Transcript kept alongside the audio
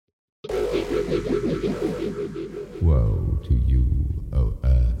Woe to you, O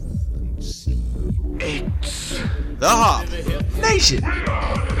earth and sea. It's the Hop Nation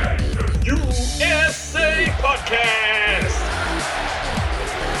USA Podcast.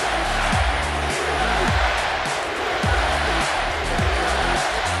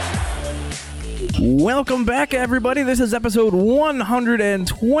 Welcome back, everybody. This is episode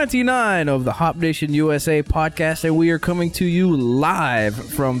 129 of the Hop Nation USA podcast, and we are coming to you live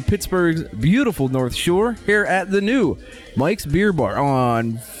from Pittsburgh's beautiful North Shore here at the new Mike's Beer Bar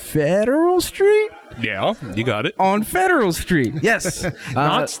on Federal Street. Yeah, you got it. On Federal Street, yes.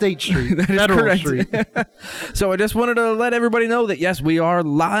 Not State Street, That is Federal correct. Street. So I just wanted to let everybody know that, yes, we are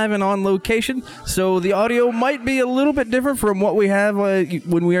live and on location. So the audio might be a little bit different from what we have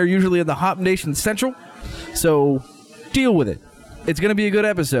when we are usually in the Hop Nation Central. So deal with it. It's going to be a good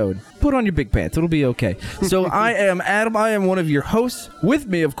episode. Put on your big pants. It'll be okay. So I am Adam. I am one of your hosts. With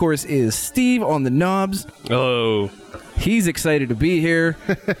me, of course, is Steve on the knobs. Oh, He's excited to be here.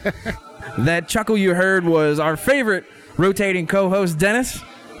 That chuckle you heard was our favorite rotating co-host, Dennis.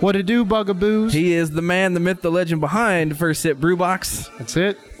 What to do, bugaboos? He is the man, the myth, the legend behind First Sip Brew Box. That's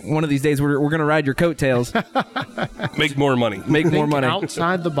it. One of these days, we're going to ride your coattails. make more money. Make more Think money.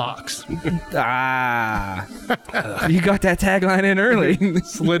 outside the box. Ah. You got that tagline in early.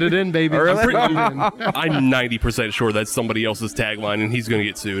 Slid it in, baby. Early? I'm 90% sure that's somebody else's tagline, and he's going to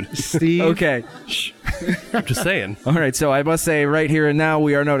get sued. Steve. Okay. I'm just saying. All right, so I must say right here and now,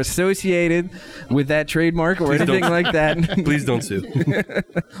 we are not associated with that trademark or Please anything don't. like that. Please don't sue.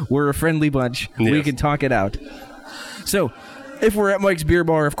 We're a friendly bunch. We Yes. can talk it out. So, if we're at Mike's Beer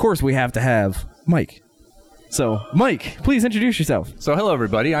Bar, of course we have to have Mike. So, Mike, please introduce yourself. So hello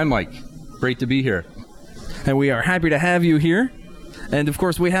everybody, I'm Mike. Great to be here. And we are happy to have you here. And of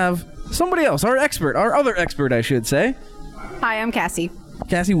course we have somebody else, our other expert, I should say. Hi, I'm Cassie.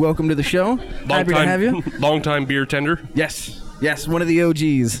 Cassie, welcome to the show. Happy to have you. Long time beer tender. Yes, one of the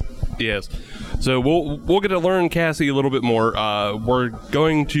OGs. Yes. So we'll get to learn Cassie a little bit more. We're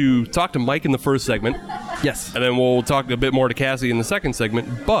going to talk to Mike in the first segment, Yes, and then we'll talk a bit more to Cassie in the second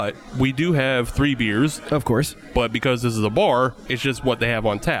segment. But we do have 3 beers, of course. but because this is a bar, it's just what they have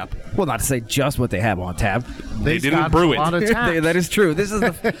on tap. Well, not to say just what they have on tap. They They've didn't got brew a lot it. of taps. That is true. This is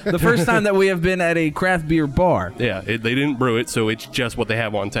the first time that we have been at a craft beer bar. Yeah, they didn't brew it, so it's just what they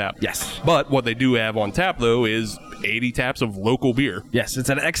have on tap. Yes. But what they do have on tap, though, is 80 taps of local beer. Yes, it's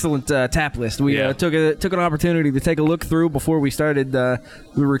an excellent tap list. We Yeah. took an opportunity to take a look through before we started the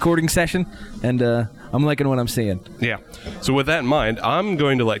recording session, and I'm liking what I'm seeing. Yeah. So with that in mind, I'm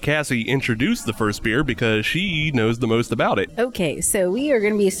going to let Cassie introduce the first beer because she knows the most about it. Okay, so we are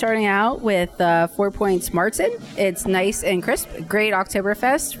going to be starting out with 4 Points Martin. It's nice and crisp, great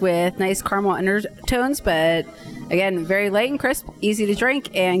Oktoberfest with nice caramel undertones, but again, very light and crisp, easy to drink,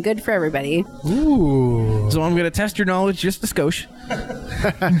 and good for everybody. Ooh. So I'm going to test your knowledge just a skosh.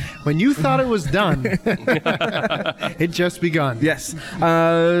 When you thought it was done, it just begun. Yes.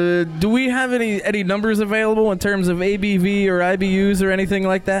 Do we have any numbers available in terms of ABV or IBUs or anything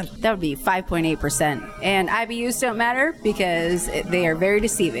like that? That would be 5.8%. And IBUs don't matter because they are very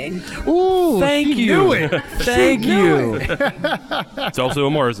deceiving. Ooh, Thank she you. knew it. Thank you. It's also a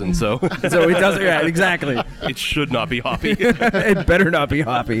Marzen, so So it doesn't. Yeah, exactly. it should not be hoppy. It better not be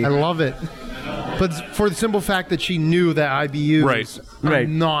hoppy. I love it. But for the simple fact that she knew that IBUs are Right.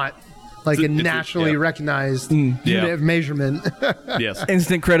 not like It's a a- nationally yeah. recognized Yeah. unit of measurement. Yes.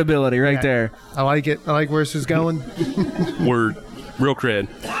 Instant credibility right there. I like it. I like where this is going. We're real cred.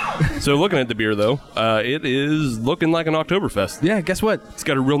 So looking at the beer, though, it is looking like an Oktoberfest. Yeah, guess what? It's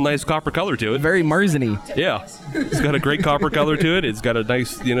got a real nice copper color to it. Very Marzen-y. Yeah. It's got a great copper color to it. It's got a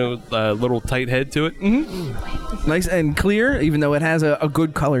nice, little tight head to it. Nice and clear, even though it has a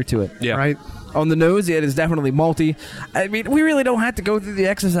good color to it. Yeah. Right? On the nose, it is definitely malty. I mean, we really don't have to go through the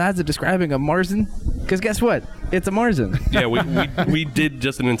exercise of describing a Marzen, because guess what? It's a Marzen. Yeah, we did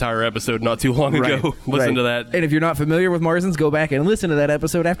just an entire episode not too long ago. Listen to that. And if you're not familiar with Marzens, go back and listen to that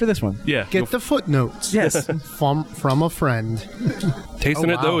episode after this one. Yeah. Get the footnotes. Yes. From a friend. Tasting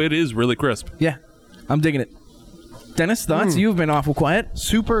Oh, it, though, wow. it is really crisp. Yeah. I'm digging it. Dennis, thoughts? You've been awful quiet.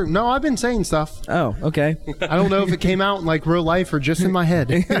 Super. No, I've been saying stuff. Oh, okay. I don't know if it came out in like real life or just in my head.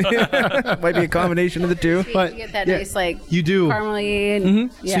 Might be a combination of the two. But You get that yeah, nice, like, you do. caramely.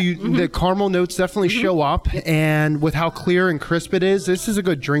 And, yeah. So the caramel notes definitely show up, and with how clear and crisp it is, this is a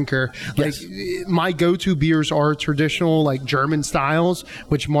good drinker. Like my go-to beers are traditional, like German styles,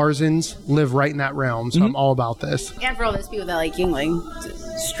 which Marzens live right in that realm. So I'm all about this. And for all those people that like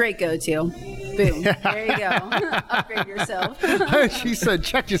Yingling, straight go-to. Boom. There you go. Upgrade yourself. She said,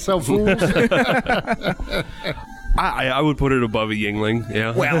 "Check yourself, fools." I would put it above a Yingling.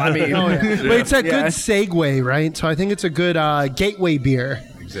 Yeah. Well, I mean, But it's a Yeah. good segue, right? So I think it's a good gateway beer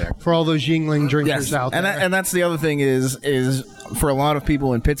for all those Yingling drinkers out there. And that's the other thing is for a lot of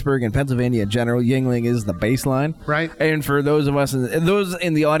people in Pittsburgh and Pennsylvania in general, Yingling is the baseline, Right. And for those of us, and those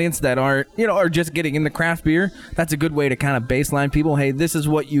in the audience that aren't, are just getting into craft beer, that's a good way to kind of baseline people. Hey, this is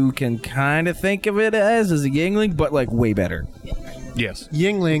what you can kind of think of it as a Yingling, but like way better. Yes.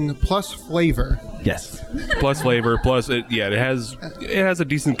 Yingling plus flavor. Yes. Plus flavor. Plus it has a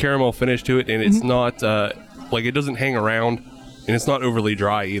decent caramel finish to it, and it's not like it doesn't hang around, and it's not overly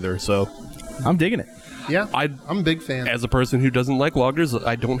dry either. So I'm digging it. Yeah, I'm a big fan. As a person who doesn't like lagers,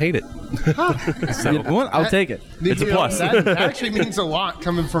 I don't hate it. Well, I'll take it. It's a plus. That actually means a lot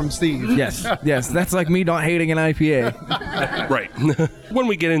coming from Steve. Yes. That's like me not hating an IPA. Right. When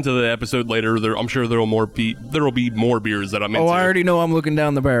we get into the episode later, I'm sure there will be more beers that I'm into. Oh, I already know I'm looking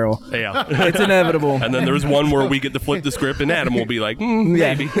down the barrel. Yeah. It's inevitable. And then there's one where we get to flip the script, and Adam will be like,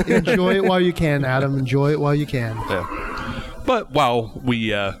 maybe. Enjoy it while you can, Adam. Enjoy it while you can. Yeah. But while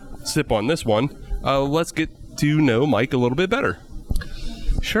we sip on this one, let's get to know Mike a little bit better.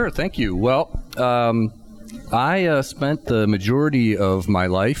 Sure, thank you. Well, I spent the majority of my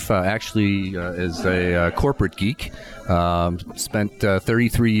life actually as a corporate geek. Spent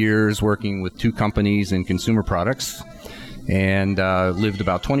 33 years working with 2 companies in consumer products, and lived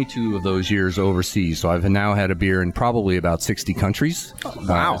about 22 of those years overseas. So I've now had a beer in probably about 60 countries.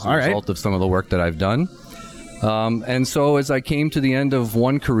 Wow, as a all right. result of some of the work that I've done. And so as I came to the end of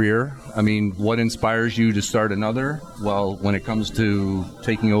one career, I mean, what inspires you to start another? Well, when it comes to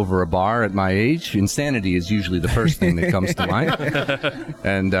taking over a bar at my age, insanity is usually the first thing that comes to mind.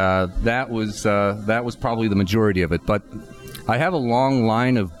 And that was probably the majority of it. But I have a long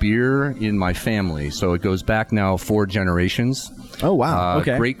line of beer in my family, so it goes back now 4 generations. Oh, wow.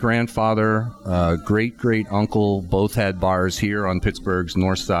 Okay. Great-grandfather, great-great-uncle both had bars here on Pittsburgh's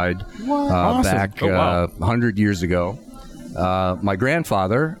north side Awesome. back 100 years ago. My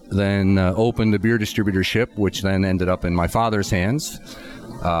grandfather then opened a beer distributorship, which then ended up in my father's hands.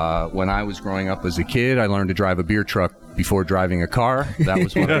 When I was growing up as a kid, I learned to drive a beer truck before driving a car. That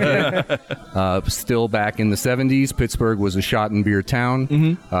was what I did. Still back in the 70s, Pittsburgh was a shot and beer town.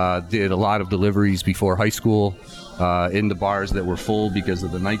 Did a lot of deliveries before high school into bars that were full because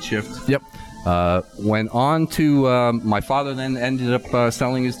of the night shift. Yep. Went on to my father then ended up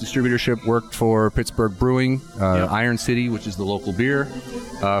selling his distributorship, worked for Pittsburgh Brewing, Iron City, which is the local beer,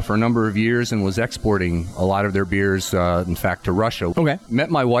 for a number of years, and was exporting a lot of their beers, in fact, to Russia. Okay. Met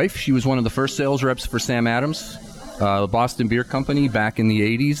my wife. She was one of the first sales reps for Sam Adams, Boston Beer Company, back in the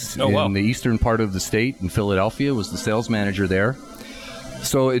 80s in the eastern part of the state in Philadelphia, was the sales manager there.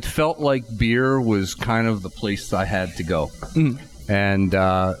 So it felt like beer was kind of the place I had to go.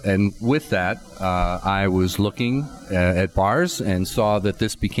 And with that, I was looking at bars and saw that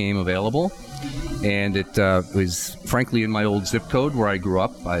this became available. And it was, frankly, in my old zip code where I grew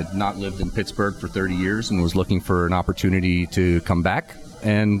up. I had not lived in Pittsburgh for 30 years and was looking for an opportunity to come back.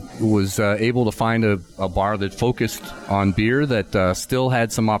 And was able to find a bar that focused on beer that still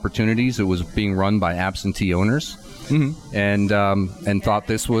had some opportunities. It was being run by absentee owners. And thought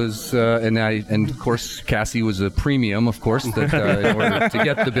this was and of course Cassie was a premium, of course, that in order to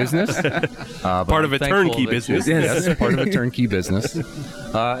get the business, Part of a turnkey business. Yes, part of a turnkey business.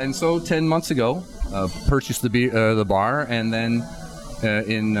 And so 10 months ago, purchased the bar, and then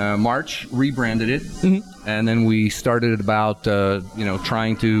in March rebranded it, and then we started about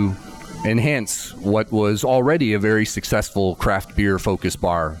trying to enhance what was already a very successful craft beer focused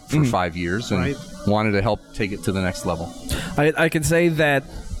bar for 5 years, and wanted to help take it to the next level. I can say that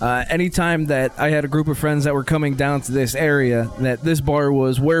anytime that I had a group of friends that were coming down to this area, that this bar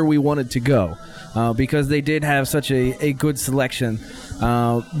was where we wanted to go, because they did have such a good selection.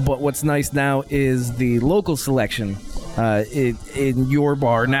 But what's nice now is the local selection in your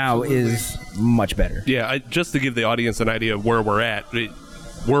bar now is much better. Yeah, just to give the audience an idea of where we're at,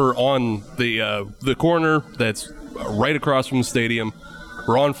 we're on the corner that's right across from the stadium.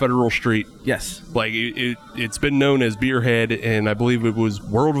 We're on Federal Street. Yes. Like, it's been known as Beerhead, and I believe it was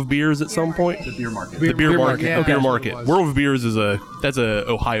World of Beers at some point. The beer market. The beer market. Yeah, Beer that's what market. it was. World of Beers is that's a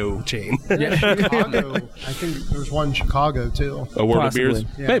Ohio chain. Chicago. I think there's one in Chicago too. A World Possibly. of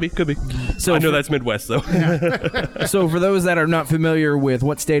Beers? Yeah. Maybe, could be. So I know for- that's Midwest, though. So for those that are not familiar with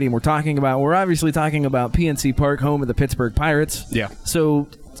what stadium we're talking about, we're obviously talking about PNC Park, home of the Pittsburgh Pirates. Yeah. So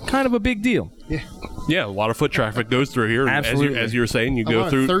it's kind of a big deal. Yeah, a lot of foot traffic goes through here. and Absolutely. As you were saying, you A lot go of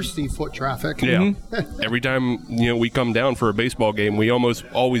through. thirsty foot traffic. Yeah. Every time we come down for a baseball game, we almost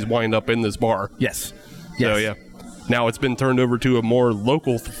always wind up in this bar. Yes. So yeah. Now it's been turned over to a more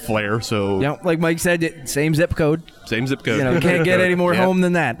local flair. So Yeah, like Mike said, same zip code. same zip code. You know, can't get any more Yeah. home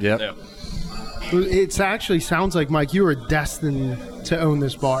than that. Yep. Yeah. It actually sounds like, Mike, you were destined to own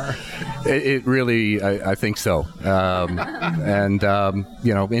this bar. It really, I think so.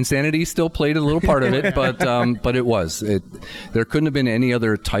 Insanity still played a little part of it, but it was. There couldn't have been any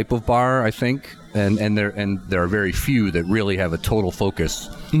other type of bar, I think, and there are very few that really have a total focus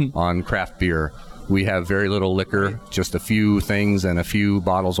on craft beer. We have very little liquor, just a few things and a few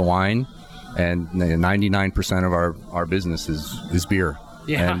bottles of wine, and 99% of our business is beer.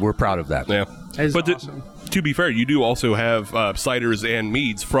 Yeah. And we're proud of that. Yeah. That is But awesome. to be fair, you do also have ciders and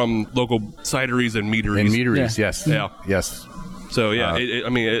meads from local cideries and meaderies. And meaderies, yes. Yeah. Yes. So yeah,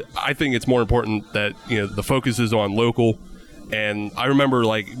 I think it's more important that the focus is on local. And I remember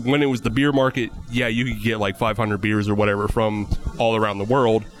like when it was the beer market, yeah, you could get like 500 beers or whatever from all around the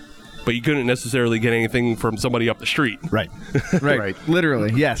world, but you couldn't necessarily get anything from somebody up the street. Right.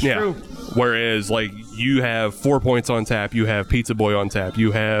 Literally, yes. Yeah. Whereas like you have 4 Points on tap, you have Pizza Boy on tap,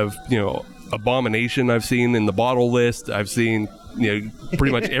 you have Abomination. I've seen in the bottle list. I've seen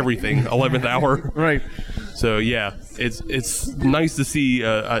pretty much everything. 11th Hour. Right. So yeah, it's nice to see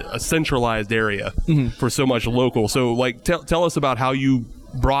a centralized area for so much local. So like, tell us about how you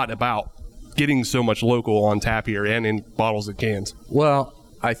brought about getting so much local on tap here and in bottles and cans. Well,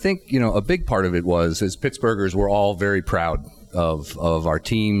 I think a big part of it was, as Pittsburghers, we're all very proud of our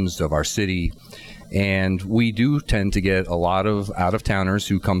teams, of our city, and we do tend to get a lot of out-of-towners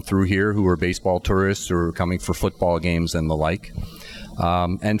who come through here who are baseball tourists or coming for football games and the like.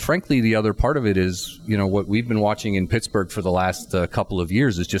 And frankly, the other part of it is, what we've been watching in Pittsburgh for the last couple of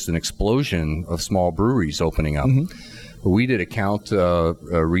years is just an explosion of small breweries opening up. We did a count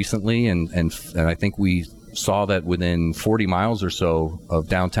recently, and I think we saw that within 40 miles or so of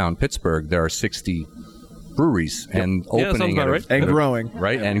downtown Pittsburgh, there are 60 breweries and opening about right. And growing.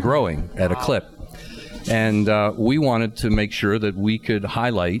 Right, and growing at a clip. And we wanted to make sure that we could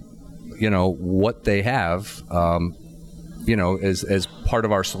highlight, what they have, as part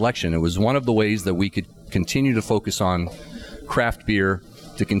of our selection. It was one of the ways that we could continue to focus on craft beer,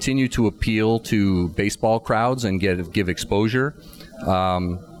 to continue to appeal to baseball crowds and give exposure,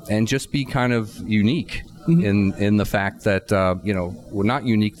 and just be kind of unique in the fact that, we're not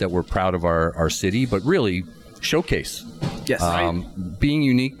unique that we're proud of our city, but really showcase. Yes. Being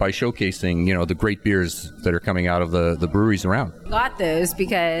unique by showcasing, the great beers that are coming out of the breweries around. Got those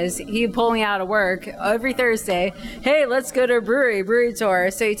because he'd pull me out of work every Thursday. Hey, let's go to a brewery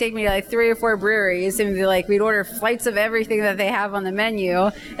tour. So he'd take me to like 3 or 4 breweries and be like, we'd order flights of everything that they have on the menu.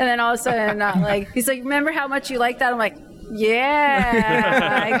 And then all of a sudden, he's like, remember how much you like that? I'm like,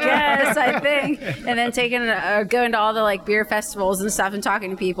 yeah, I guess, I think. And then going to all the like beer festivals and stuff and talking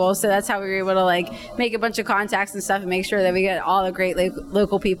to people. So that's how we were able to like make a bunch of contacts and stuff and make sure that we get all the great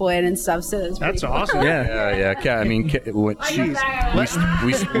local people in and stuff. So That's awesome. Yeah. I mean,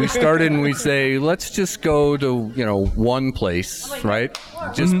 we started and we say, let's just go to one place, right?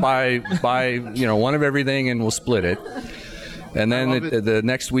 Just buy one of everything and we'll split it. And then the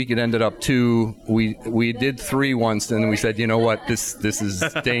next week it ended up 2. We did 3 once, and then we said, you know what, this is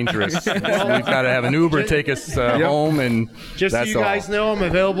dangerous. We've got to have an Uber take us home, and Just that's so you guys know, I'm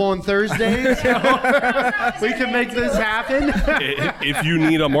available on Thursdays. So we can make this happen. If you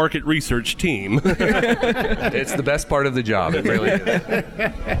need a market research team. It's the best part of the job. It really is.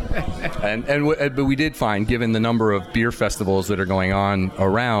 But we did find, given the number of beer festivals that are going on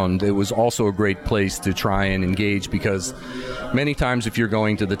around, it was also a great place to try and engage, because many times if you're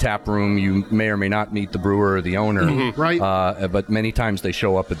going to the tap room, you may or may not meet the brewer or the owner. Right. But many times they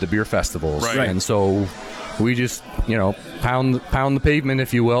show up at the beer festivals. Right. And so we just, pound the pavement,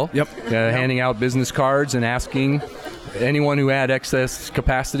 if you will. Yep. Handing out business cards and asking anyone who had excess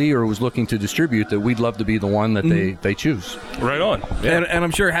capacity or was looking to distribute that we'd love to be the one that they choose. Right on. Yeah. And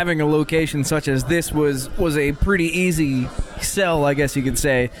I'm sure having a location such as this was a pretty easy sell, I guess you could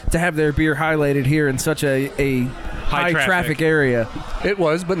say, to have their beer highlighted here in such a high traffic area. It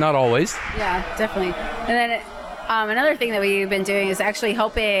was, but not always. Yeah, definitely. And then another thing that we've been doing is actually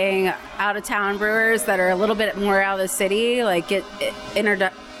helping out-of-town brewers that are a little bit more out of the city, like get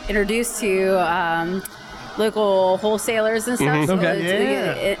introduced to local wholesalers and stuff. So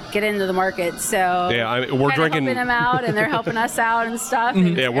to get into the market. So yeah, we're drinking, helping them out, and they're helping us out and stuff.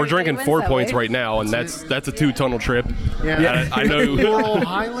 Yeah, we're drinking 4 Points right now, and that's a 2-tunnel trip. Yeah. I know. Laurel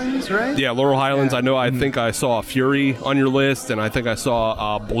Highlands, right? Yeah, Laurel Highlands. I know. I think I saw Fury on your list, and I think I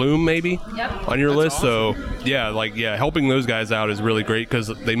saw Bloom maybe on your list. Awesome. So helping those guys out is really great because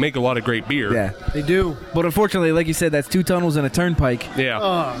they make a lot of great beer. Yeah. They do. But unfortunately, like you said, that's 2 tunnels and a turnpike. Yeah.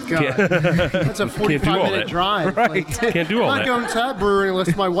 Oh, God. That's a 45-minute drive. Right. Can't do all I'm that. not going to that brewery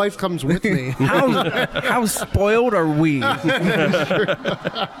unless my wife comes with me. How spoiled are we?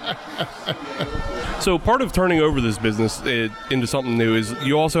 So part of turning over this business into something new is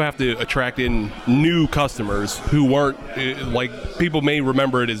you also have to attract in new customers who weren't, like, people may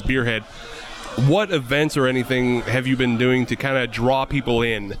remember it as Beerhead. What events or anything have you been doing to kind of draw people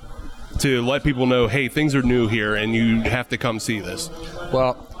in to let people know, hey, things are new here and you have to come see this?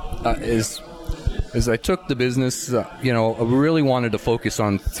 Well, as I took the business, I really wanted to focus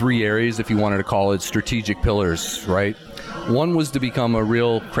on 3 areas, if you wanted to call it strategic pillars, right? One was to become a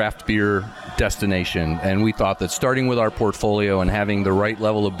real craft beer destination, and we thought that starting with our portfolio and having the right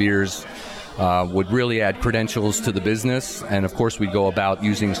level of beers would really add credentials to the business, and of course we'd go about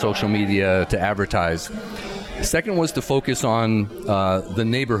using social media to advertise. Second was to focus on the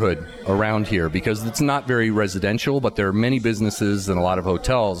neighborhood around here, because it's not very residential, but there are many businesses and a lot of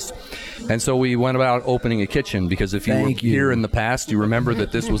hotels. And so we went about opening a kitchen, because if you were here in the past, you remember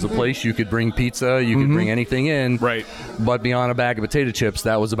that this was a place you could bring pizza, you could bring anything in. Right. But beyond a bag of potato chips,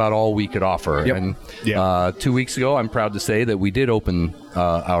 that was about all we could offer. Yep. And 2 weeks ago, I'm proud to say that we did open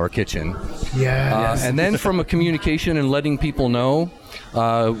our kitchen. Yes. And then from a communication and letting people know,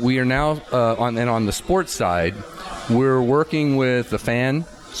 we are now on the sports side, we're working with the Fan.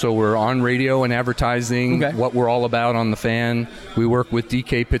 So we're on radio and advertising what we're all about on the Fan. We work with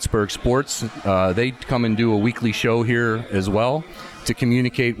DK Pittsburgh Sports. They come and do a weekly show here as well to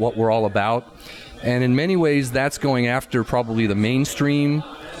communicate what we're all about. And in many ways, that's going after probably the mainstream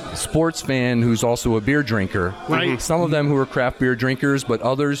sports fan who's also a beer drinker. Right. Some of them who are craft beer drinkers, but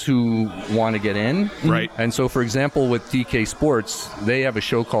others who want to get in. Right. And so, for example, with DK Sports, they have a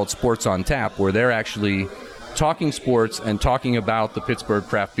show called Sports on Tap, where they're actually talking sports and talking about the Pittsburgh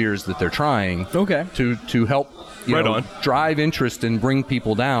craft beers that they're trying. Okay. To help drive interest and bring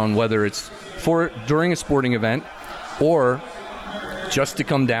people down, whether it's during a sporting event or just to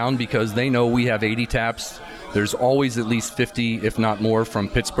come down because they know we have 80 taps. There's always at least 50, if not more, from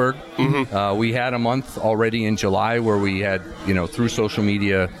Pittsburgh. We had a month already in July where we had, through social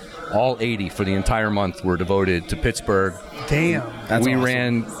media, all 80 for the entire month were devoted to Pittsburgh. Damn. That's we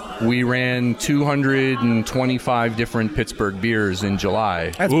awesome. ran 225 different Pittsburgh beers in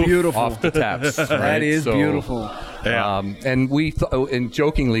July. That's beautiful. Off the taps. That right? is So, beautiful. Yeah. And and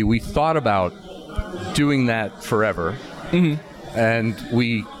jokingly, we thought about doing that forever. And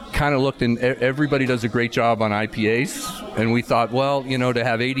we kind of looked, and everybody does a great job on IPAs, and we thought, well, to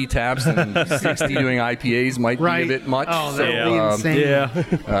have 80 taps and 60 doing IPAs might be a bit much. Oh, that would be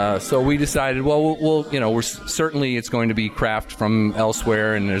insane. So we decided, well, we're certainly it's going to be craft from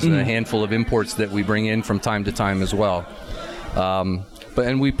elsewhere, and there's a handful of imports that we bring in from time to time as well.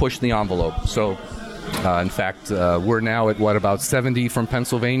 And we push the envelope. So, in fact, we're now at about 70 from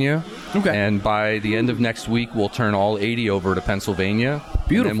Pennsylvania. Okay. And by the end of next week, we'll turn all 80 over to Pennsylvania.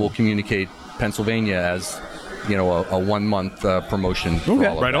 Beautiful. And we'll communicate Pennsylvania as, a 1 month promotion. For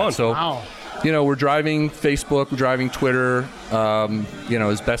all of Right that. on. So, Wow. we're driving Facebook, we're driving Twitter,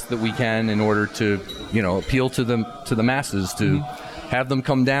 as best that we can in order to, appeal to the masses, to have them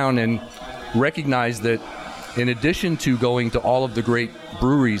come down and recognize that in addition to going to all of the great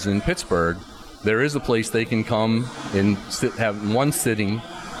breweries in Pittsburgh, there is a place they can come and have one sitting,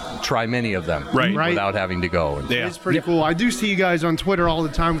 try many of them, Right. without having to go. And Yeah. It's pretty cool. I do see you guys on Twitter all the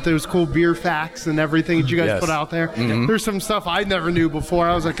time with those cool beer facts and everything that you guys Yes. put out there. There's some stuff I never knew before.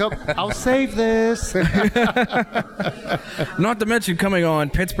 I was like, I'll save this. Not to mention coming on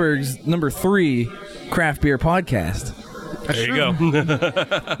Pittsburgh's number 3 craft beer podcast. There you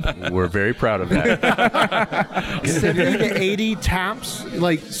go. we're very proud of that. 70 to 80 taps,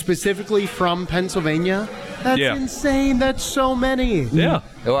 like specifically from Pennsylvania. That's insane. That's so many. Yeah.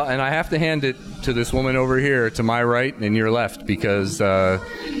 Well, and I have to hand it to this woman over here to my right and your left, because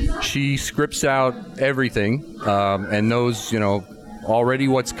she scripts out everything and knows, already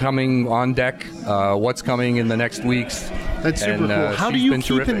what's coming on deck, what's coming in the next weeks. That's super cool. How do she's you been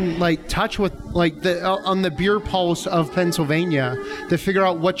keep terrific. in touch with on the beer pulse of Pennsylvania to figure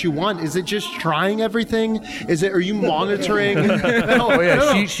out what you want? Is it just trying everything? Are you monitoring? Oh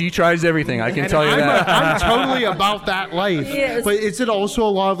yeah, she tries everything. I can tell you that. I'm totally about that life. Yes. But is it also a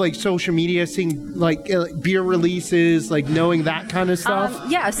lot of social media, seeing beer releases, knowing that kind of stuff?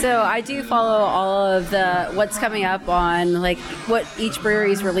 Yeah, so I do follow all of what's coming up on what each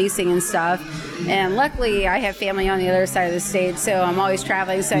brewery is releasing and stuff. And luckily, I have family on the other side of of the state, so I'm always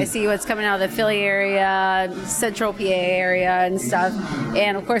traveling. So I see what's coming out of the Philly area, Central PA area, and stuff.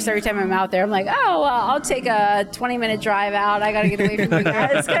 And of course, every time I'm out there, I'm like, oh, well, I'll take a 20-minute drive out. I got to get away from you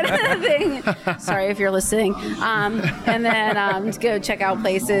guys, kind of thing. Sorry if you're listening. And then go check out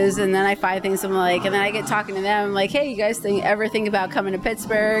places, and then I find things I'm like, and then I get talking to them, I'm like, hey, you guys ever think about coming to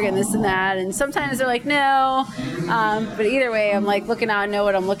Pittsburgh and this and that? And sometimes they're like, no. But either way, I'm like looking out and know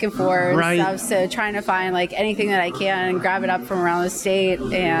what I'm looking for and stuff. So trying to find like anything that I can and grab it up from around the state,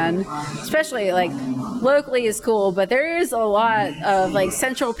 and especially like locally is cool, but there is a lot of like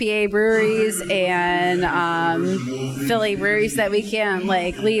Central PA breweries and Philly breweries that we can't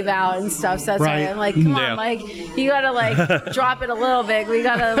like leave out and stuff. So that's why I'm like, come on, Mike, you gotta like drop it a little bit. We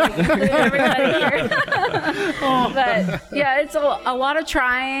gotta like include everybody here. But yeah, it's a lot of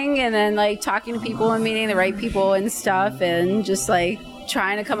trying, and then like talking to people and meeting the right people and stuff, and just like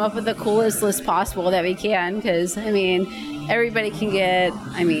trying to come up with the coolest list possible that we can, because I mean everybody can get,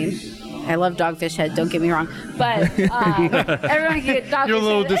 I mean, I love Dogfish Head, don't get me wrong, but everyone can get Dogfish Head. Your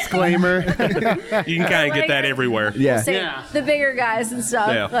little disclaimer. You can kind of get that everywhere. Yeah. The bigger guys and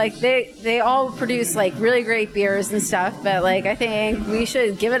stuff, like they all produce like really great beers and stuff, but like I think we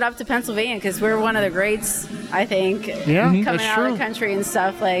should give it up to Pennsylvania, because we're one of the greats, I think, coming out of the country and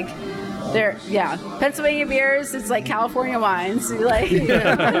stuff. Like Pennsylvania beers, it's like California wines. Like, we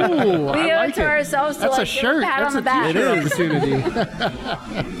owe it to ourselves to like give a pat on the back. It is opportunity.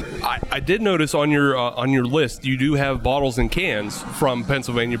 I did notice on your list you do have bottles and cans from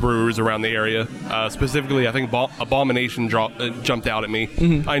Pennsylvania brewers around the area. Specifically, I think Abomination jumped out at me.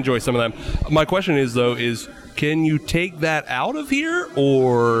 Mm-hmm. I enjoy some of them. My question is though, can you take that out of here,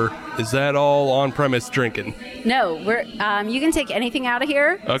 or is that all on-premise drinking? No, you can take anything out of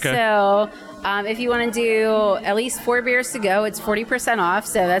here. Okay. So if you want to do at least 4 beers to go, it's 40% off.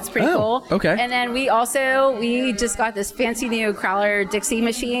 So that's pretty cool. Okay. And then we just got this fancy new Crowler Dixie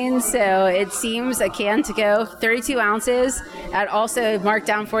machine. So it seems a can to go, 32 ounces, at also marked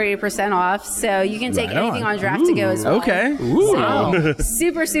down 40% off. So you can take anything on draft to go as well. Okay. So,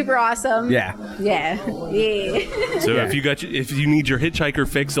 super, super awesome. Yeah. So if you need your hitchhiker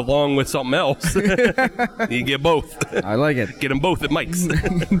fix along with something else, you get both. I like it. Get them both at Mike's.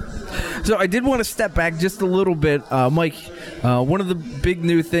 So I did want to step back just a little bit, Mike. One of the big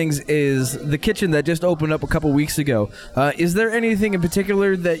new things is the kitchen that just opened up a couple weeks ago. Is there anything in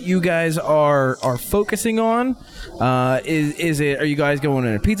particular that you guys are focusing on? Are you guys going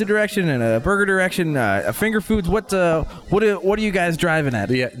in a pizza direction, in a burger direction, a finger foods? What are you guys driving at?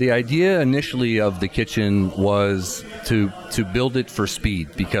 The idea initially of the kitchen was to build it for speed,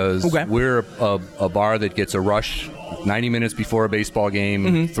 because we're a bar that gets a rush 90 minutes before a baseball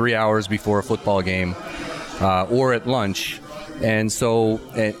game, 3 hours before a football game, or at lunch. And so,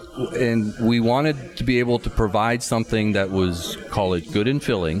 and we wanted to be able to provide something that was, call it, good and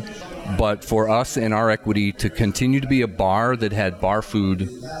filling, but for us and our equity to continue to be a bar that had bar food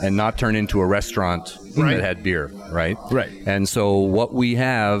and not turn into a restaurant that had beer, right? Right. And so what we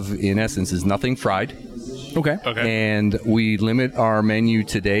have, in essence, is nothing fried. Okay. And we limit our menu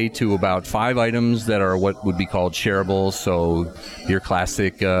today to about 5 items that are what would be called shareables. So your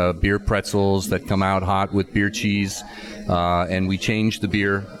classic beer pretzels that come out hot with beer cheese. And we change the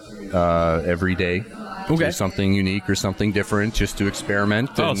beer every day. To something unique or something different, just to experiment.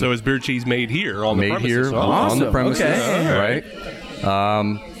 Oh, so is beer cheese made here on the premises? Made here on the premises, right?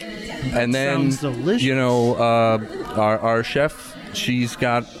 And then, our chef, she's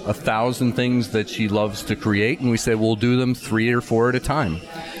got 1,000 things that she loves to create, and we said we'll do them 3 or 4 at a time.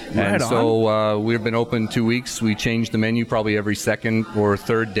 And so we've been open 2 weeks. We change the menu probably every second or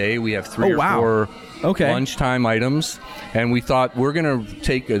third day. We have 3 or 4 lunchtime items. And we thought we're going to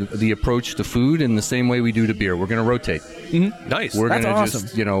take the approach to food in the same way we do to beer. We're going to rotate. Mm-hmm. Nice. We're going to awesome.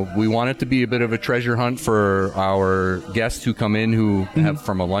 just, we want it to be a bit of a treasure hunt for our guests who come in who have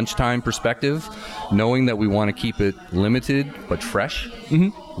from a lunchtime perspective, knowing that we want to keep it limited but fresh.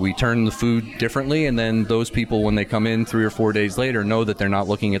 Mm-hmm. We turn the food differently, and then those people, when they come in 3 or 4 days later, know that they're not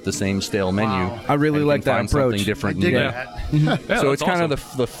looking at the same stale menu. Wow. I really like that approach. Something different. I dig that. So it's kind of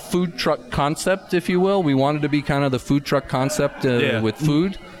the food truck concept, if you will. We wanted to be kind of the food truck concept with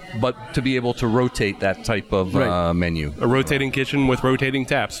food, but to be able to rotate that type of menu. A rotating kitchen with rotating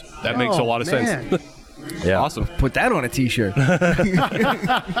taps. That makes a lot of sense. Awesome. Put that on a T-shirt.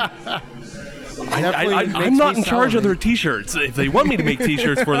 I'm not in charge of their T-shirts. If they want me to make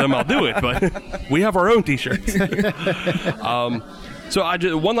T-shirts for them, I'll do it. But we have our own T-shirts.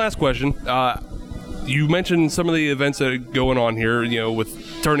 So one last question. You mentioned some of the events that are going on here,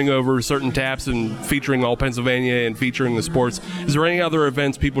 with turning over certain taps and featuring all Pennsylvania and featuring the sports. Is there any other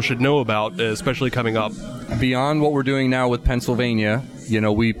events people should know about, especially coming up? Beyond what we're doing now with Pennsylvania,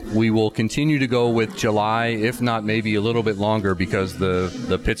 we will continue to go with July, if not maybe a little bit longer, because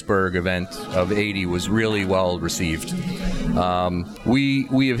the Pittsburgh event of '80 was really well received.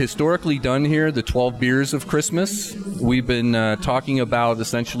 We have historically done here the 12 beers of Christmas. We've been talking about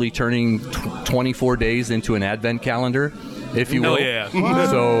essentially turning 24 days into an advent calendar, if you will. Oh, yeah.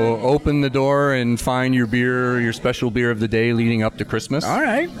 So open the door and find your beer, your special beer of the day leading up to Christmas. All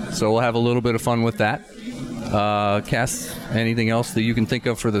right. So we'll have a little bit of fun with that. Cass, anything else that you can think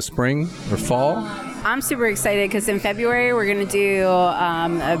of for the spring or fall? I'm super excited because in February we're going to do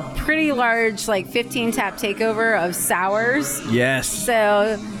a pretty large, 15 tap takeover of sours. Yes.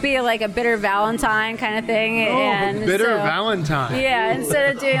 So be like a bitter Valentine kind of thing. And bitter so, Valentine. Yeah,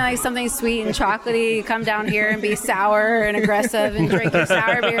 instead of doing something sweet and chocolatey, you come down here and be sour and aggressive and drink your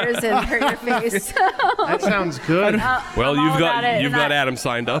sour beers and hurt your face. That sounds good. Well, I'm you've all got about it. Adam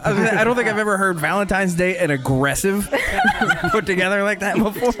signed up. I don't think I've ever heard Valentine's Day and aggressive put together like that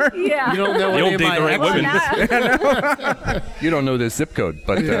before. Yeah. You don't know You any don't of date the my right women. You don't know the zip code,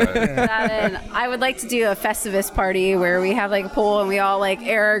 but And I would like to do a Festivus party where we have a pool and we all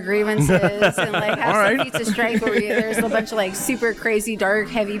air our grievances and have All some right. pizza strike where there's a bunch of super crazy dark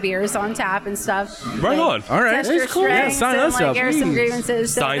heavy beers on tap and stuff. Right on. All right. Test your strengths sign and us up. air some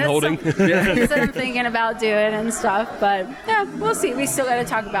grievances. So Sign that's holding. things that I'm thinking about doing and stuff. But yeah, we'll see. We still got to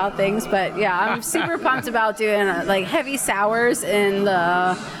talk about things. But yeah, I'm super pumped about doing heavy sours in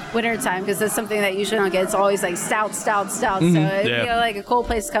the wintertime because it's something that usually don't get. It's always stout. So it'd Yeah. be a cool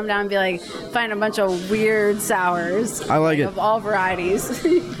place to come down and be find a bunch of weird sours. I like it. Of all varieties.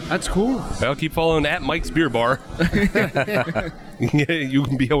 That's cool. Well, keep following at Mike's Beer Bar. You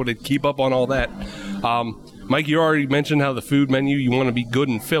can be able to keep up on all that. Mike, you already mentioned how the food menu, you want to be good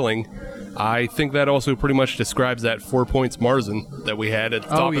and filling. I think that also pretty much describes that 4 Points Marzen that we had at the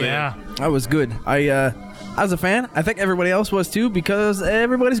top of the That was good. I was a fan. I think everybody else was too because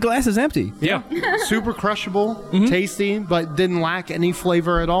everybody's glass is empty. Yeah. Super crushable, tasty, but didn't lack any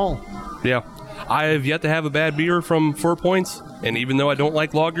flavor at all. Yeah. I have yet to have a bad beer from 4 Points, and even though I don't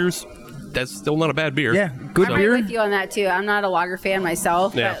like lagers, that's still not a bad beer. Yeah, good I'm beer. right with you on that too. I'm not a lager fan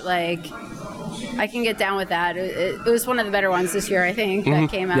myself, Yeah. but I can get down with that. It was one of the better ones this year, I think, that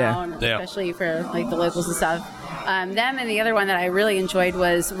came out, Yeah. especially for the locals and stuff. Them and the other one that I really enjoyed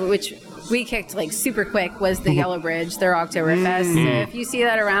was, which we kicked super quick, was the Yellow Bridge, their Oktoberfest. So if you see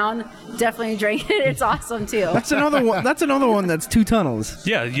that around, definitely drink it. It's awesome too. That's another one. That's another one that's 2 tunnels.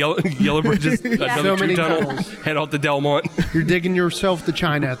 Yeah, Yellow Bridge is another So 2 many tunnel. tunnels. Head out to Delmont. You're digging yourself to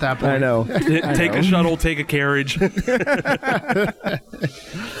China at that point. I know. Take a shuttle, take a carriage.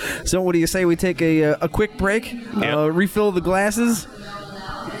 So what do you say we take a quick break, refill the glasses,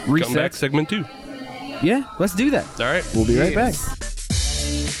 Come back, reset? segment 2. Yeah, let's do that. All right. We'll be right back.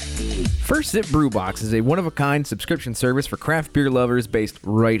 First Sip Brew Box is a one-of-a-kind subscription service for craft beer lovers based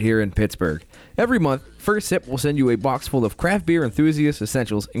right here in Pittsburgh. Every month, First Sip will send you a box full of craft beer enthusiast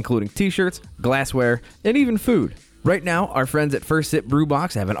essentials, including t-shirts, glassware, and even food. Right now, our friends at First Sip Brew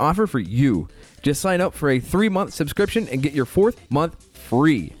Box have an offer for you. Just sign up for a 3-month subscription and get your 4th month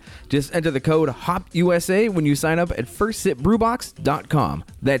free. Just enter the code HOPUSA when you sign up at firstsipbrewbox.com.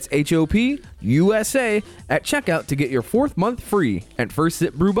 That's HOPUSA at checkout to get your 4th month free at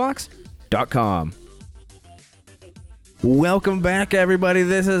firstsipbrewbox.com. Welcome back, everybody.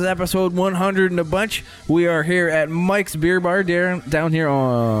 This is episode 100 and a bunch. We are here at Mike's Beer Bar down here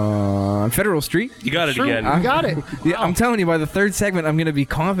on Federal Street. You got it again. You got it. Yeah, I'm telling you, by the 3rd segment, I'm going to be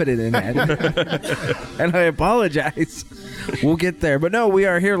confident in that. And I apologize. We'll get there. But no, we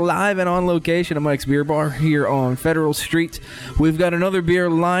are here live and on location at Mike's Beer Bar here on Federal Street. We've got another beer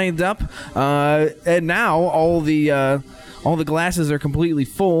lined up. And now all the glasses are completely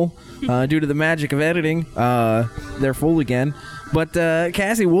full due to the magic of editing. They're full again. But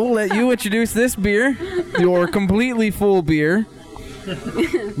Cassie, we'll let you introduce this beer, your completely full beer.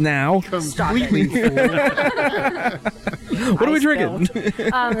 Now, Completely full. what are we drinking?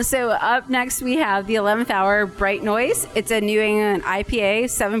 So up next we have the 11th Hour Bright Noise. It's a New England IPA,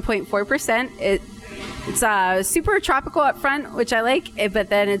 7.4%. It's super tropical up front, which I like, but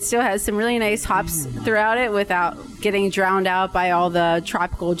then it still has some really nice hops throughout it without getting drowned out by all the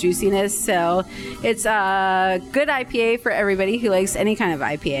tropical juiciness. So it's a good IPA for everybody who likes any kind of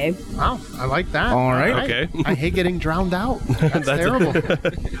IPA. Wow, I like that. All right. Okay. I hate getting drowned out. That's terrible.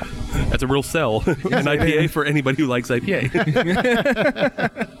 That's a real sell. An IPA for anybody who likes IPA.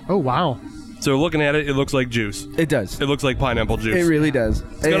 Oh, wow. So looking at it, it looks like juice. It does. It looks like pineapple juice. It really does.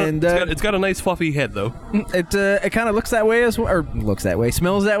 It's got a nice fluffy head though. It kind of looks that way as well, or looks that way,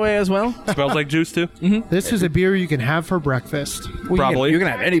 smells that way as well. Smells like juice too. This is a beer you can have for breakfast. Well, Probably. you can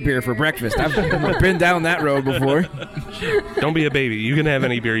have any beer for breakfast. I've been down that road before. Don't be a baby. You can have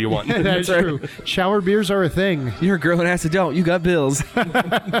any beer you want. That's true. Shower beers are a thing. You're a grown ass adult. You got bills. You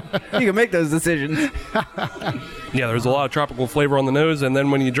can make those decisions. Yeah, there's a lot of tropical flavor on the nose, and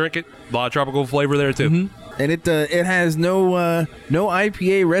then when you drink it, a lot of tropical flavor there too. And it has no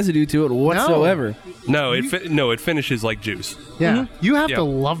IPA residue to it whatsoever. No, it finishes like juice. Yeah. You have Yeah. to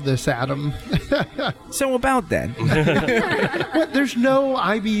love this, Adam. So about that, What? There's no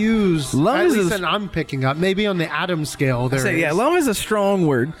IBUs. Love at is least a- that I'm picking up. Maybe on the Adam scale there is. yeah, love is a strong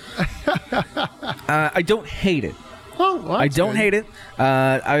word. I don't hate it. Oh, well, I that's don't good. hate it.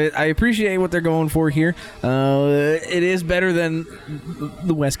 I appreciate what they're going for here. It is better than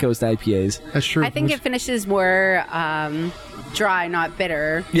the West Coast IPAs. That's true. I think it finishes more dry, not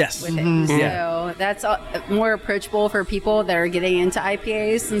bitter. Yes. With it. So that's more approachable for people that are getting into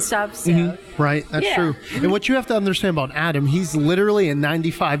IPAs and stuff. So Right, that's Yeah. true. And what you have to understand about Adam, he's literally a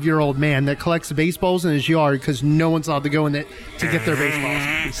 95-year-old man that collects baseballs in his yard because no one's allowed to go in it to get their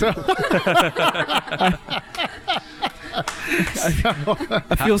baseballs. So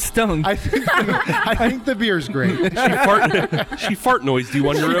I feel stung. I think the beer's great. She fart noised you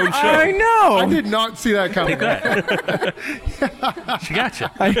on your own show. I know. I did not see that coming. She got you.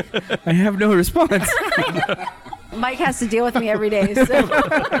 I have no response. Mike has to deal with me every day. So.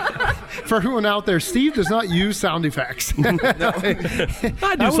 For everyone out there, Steve does not use sound effects. I do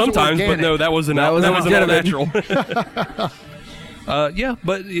was sometimes, but organic. no, that wasn't all legitimate. natural. Yeah,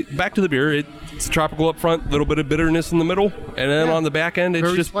 but back to the beer. It's tropical up front, a little bit of bitterness in the middle, and then on the back end, it's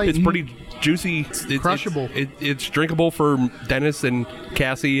Very just slight. it's pretty juicy. It's Crushable. It's drinkable for Dennis and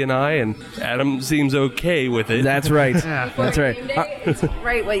Cassie and I, and Adam seems okay with it. That's right. Yeah. That's right. It's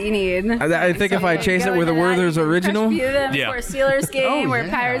right what you need. I think if I chase it with a Werther's original, Yeah. For a Steelers game or a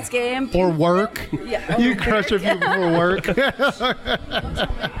yeah. Pirates game. Or work. Yeah. You crush a few before work.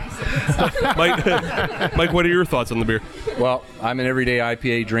 Mike, what are your thoughts on the beer? Well, I'm an everyday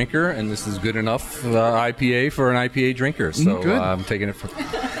IPA drinker, and this is good enough IPA for an IPA drinker. So Good. I'm taking it for.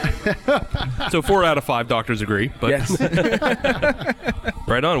 So 4 out of 5 doctors agree. But yes.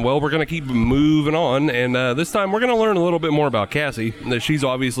 Right on. Well, we're going to keep moving on, and this time we're going to learn a little bit more about Cassie. That she's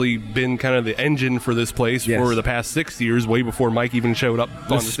obviously been kind of the engine for this place Yes. for the past 6 years, way before Mike even showed up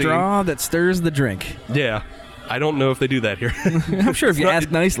The on the scene. straw that stirs the drink. Yeah. I don't know if they do that here. I'm sure if you ask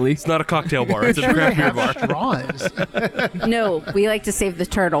nicely. It's not a cocktail bar. It's a craft beer bar. Straws. No, we like to save the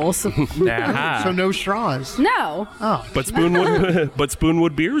turtles. Aha. So no straws. No. Oh. But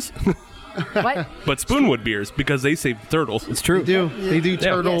Spoonwood beers? What? But Spoonwood beers, because they save the turtles. It's true. They do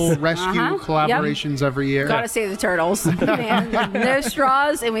turtle Yes. rescue Uh-huh. collaborations every year. Gotta save the turtles. And no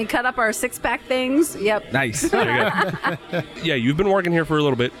straws, and we cut up our 6-pack things. Yep. Nice. There you go. Yeah, you've been working here for a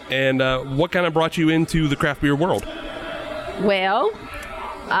little bit, and what kind of brought you into the craft beer world? Well,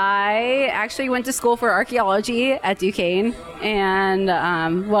 I actually went to school for archaeology at Duquesne, and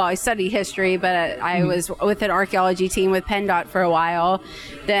I studied history, but I was with an archaeology team with PennDOT for a while.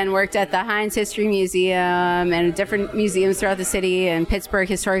 Then worked at the Heinz History Museum and different museums throughout the city, and Pittsburgh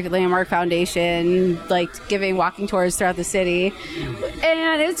Historic Landmark Foundation, like giving walking tours throughout the city,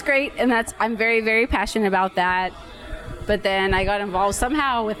 and it's great. And I'm very, very passionate about that. But then I got involved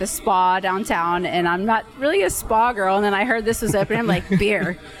somehow with a spa downtown, and I'm not really a spa girl. And then I heard this was open. I'm like,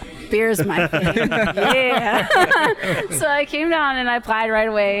 beer. Beer's my thing. Yeah. So I came down and I applied right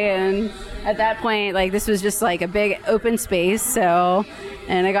away. And at that point, like, this was just like a big open space. So,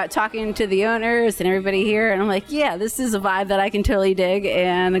 and I got talking to the owners and everybody here. And I'm like, yeah, this is a vibe that I can totally dig.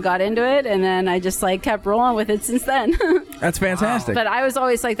 And I got into it. And then I just like kept rolling with it since then. That's fantastic. But I was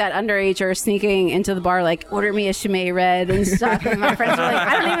always like that underager sneaking into the bar, like, order me a Chimay Red and stuff. And my friends were like,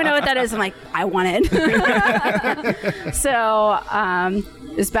 I don't even know what that is. I'm like, I want it. So,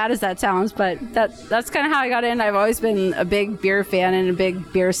 as bad as that sounds, but that's kind of how I got in. I've always been a big beer fan and a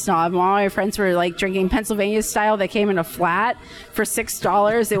big beer snob. All my friends were like drinking Pennsylvania style that came in a flat for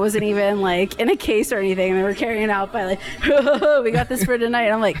 $6. It wasn't even like in a case or anything. They were carrying it out by like, we got this for tonight.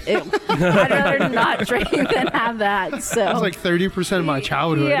 I'm like, I'd rather not drink than have that. So That was like 30% of my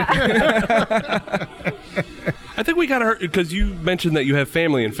childhood. yeah. I think we got to, because you mentioned that you have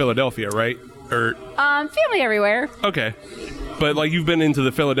family in Philadelphia, right? Or Family everywhere. okay. But like you've been into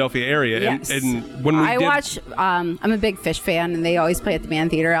the Philadelphia area, Yes. and when we I watch. I'm a big Fish fan, and they always play at the Man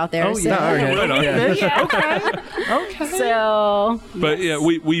Theater out there. Oh, so, yeah. Right on. Okay. So. But yeah,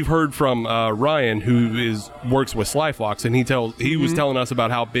 we've heard from Ryan, who works with Slyfox, and he Mm-hmm. was telling us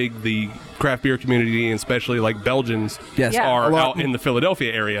about how big the craft beer community, and especially like Belgians, Yes. Yeah. are A lot. out in the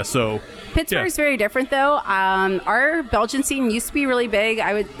Philadelphia area. So Pittsburgh's very different, though. Our Belgian scene used to be really big,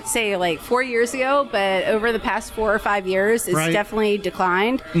 I would say like 4 years ago, but over the past 4 or 5 years, it's Right. definitely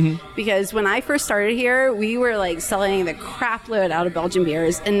declined. Because when I first started here, we were like selling the crap load out of Belgian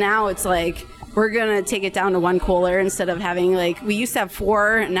beers, and now it's like we're gonna take it down to 1 cooler instead of having like we used to have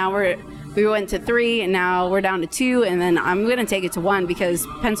 4, and now we went to 3, and now we're down to 2, and then I'm gonna take it to 1 because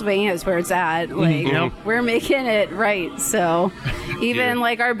Pennsylvania is where it's at. Like we're making it right. So even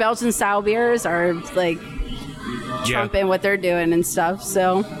like our Belgian style beers are like trumping what they're doing and stuff.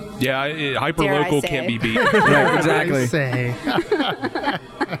 So yeah, hyper Dare I local say. can't be beat. Right, exactly. I say.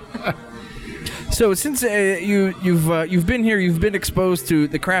 So since you've been here, you've been exposed to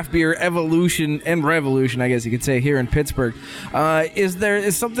the craft beer evolution and revolution, I guess you could say, here in Pittsburgh.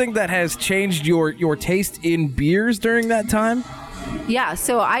 Is something that has changed your taste in beers during that time? yeah,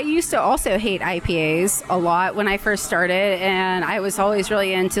 so I used to also hate IPAs a lot when I first started, and I was always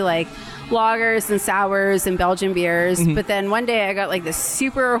really into like lagers and sours and Belgian beers. But then one day I got like this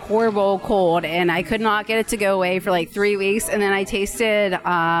super horrible cold, and I could not get it to go away for like 3 weeks. And then I tasted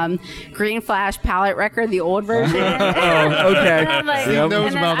Green Flash Palette Record, the old version. Okay. And I'm like, He knows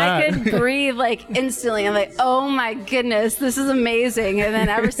and then about I that. could breathe like instantly. I'm like, oh my goodness, this is amazing. And then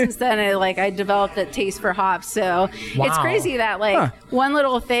ever since then, I developed that taste for hops. So it's crazy that like one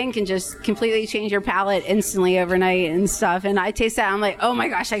little thing can just completely change your palate instantly overnight and stuff. And I taste that, I'm like, oh my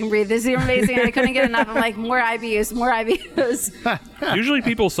gosh, I can breathe. This is amazing. I couldn't get enough. I'm like, more IBUs, more IBUs. Usually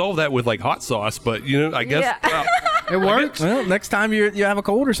people solve that with like hot sauce, but I guess Yeah. It works. Well, next time you have a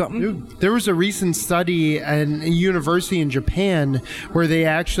cold or something. There was a recent study at a university in Japan where they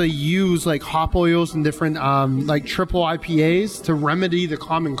actually use like hop oils and different like triple IPAs to remedy the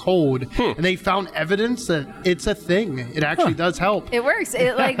common cold, and they found evidence that it's a thing. It actually does help. It works.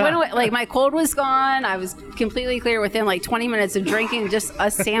 It like went away, like my cold was gone. I was completely clear within like 20 minutes of drinking just a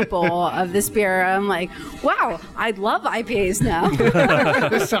sample of this beer. I'm like, wow, I love IPAs now.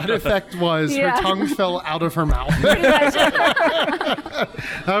 The side effect was Yeah. her tongue fell out of her mouth. Pretty much.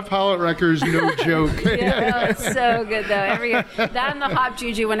 That palate record is no joke. Yeah, it's so good though. That and the hop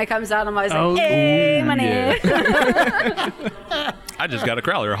juju when it comes out, I'm always like, Oh, hey, money. I just got a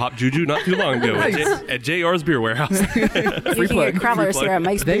Crowler Hop Juju not too long ago at JR's Beer Warehouse. You can get Crowlers there at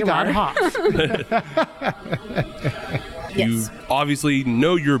Mike's They Beer got Bar. hops. You Yes. obviously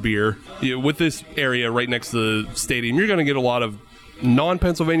know your beer. With this area right next to the stadium, you're going to get a lot of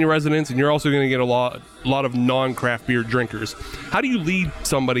non-Pennsylvania residents, and you're also going to get a lot of non-craft beer drinkers. How do you lead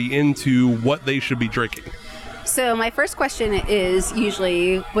somebody into what they should be drinking? So my first question is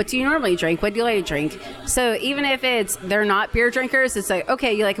usually, what do you normally drink? What do you like to drink? So even if they're not beer drinkers, it's like,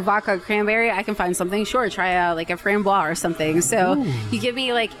 okay, you like a vodka cranberry, I can find something. Sure, try out like a framboise or something. So you give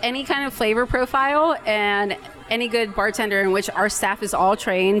me like any kind of flavor profile, and any good bartender, in which our staff is all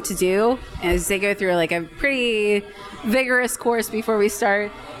trained to do, as they go through like a pretty vigorous course before we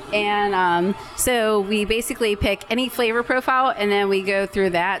start. And so we basically pick any flavor profile, and then we go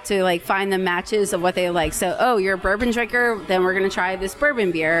through that to like find the matches of what they like. So, oh, you're a bourbon drinker, then we're going to try this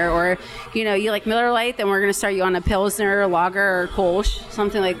bourbon beer. Or, you like Miller Lite, then we're going to start you on a Pilsner, lager, or Kolsch,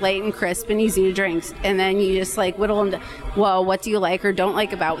 something like light and crisp and easy to drink. And then you just like whittle them to, well, what do you like or don't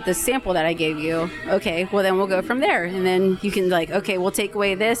like about this sample that I gave you? Okay, well, then we'll go from there. And then you can like, okay, we'll take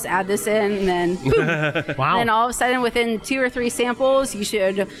away this, add this in, and then boom. Wow. And all of a sudden, within 2 or 3 samples, you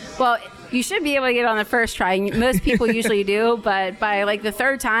should be able to get on the first try. Most people usually do, but by like the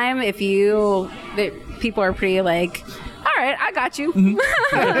third time, people are pretty like, all right, I got you.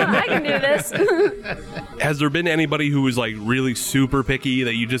 I can do this. Has there been anybody who was like really super picky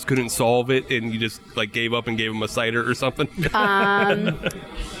that you just couldn't solve it and you just like gave up and gave them a cider or something?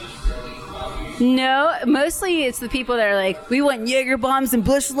 No, mostly it's the people that are like, we want Jaeger bombs and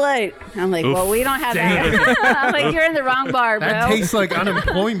Busch Light. I'm like, well, we don't have that. I'm like, you're in the wrong bar, bro. That tastes like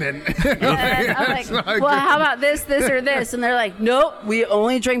unemployment. And I'm like, well, how about this, or this? And they're like, nope, we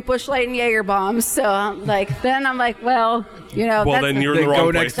only drink Busch Light and Jaeger bombs. So I'm like, well, Well, that's, then you're in Then the go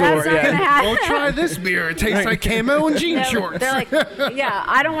wrong next place. door. that's not gonna happen. Well, try this beer. It tastes like camo and jean shorts. They're like, yeah,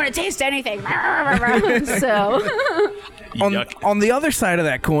 I don't want to taste anything. So Yuck. On the other side of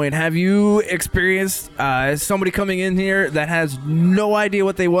that coin, have you experienced somebody coming in here that has no idea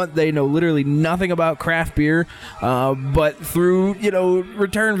what they want? They know literally nothing about craft beer, but through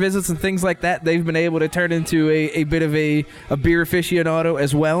return visits and things like that, they've been able to turn into a bit of a beer aficionado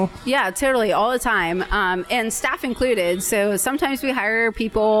as well. Yeah, totally, all the time, and staff included. So sometimes we hire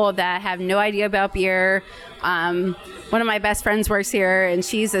people that have no idea about beer. One of my best friends works here, and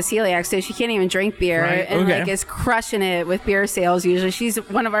she's a celiac, so she can't even drink beer, and is crushing it with beer sales. Usually, she's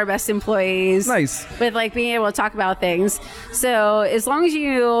one of our best employees. Nice. With being able to talk about things. So as long as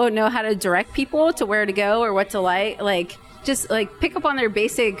you know how to direct people to where to go or what to like, just pick up on their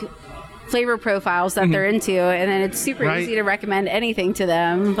basic flavor profiles that they're into, and then it's super easy to recommend anything to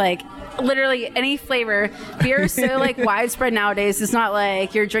them. Literally any flavor. Beer is so widespread nowadays. It's not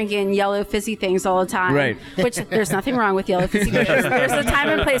like you're drinking yellow fizzy things all the time. Right. Which there's nothing wrong with yellow fizzy beers. There's a time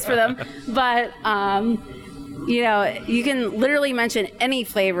and place for them. But you can literally mention any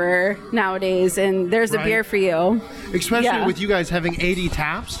flavor nowadays, and there's a beer for you. Especially with you guys having 80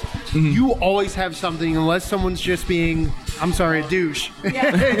 taps, you always have something, unless someone's just being, I'm sorry, a douche.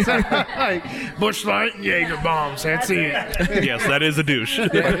 Yeah. It's like Busch Light and Jaeger bombs. That's it. Yes, that is a douche.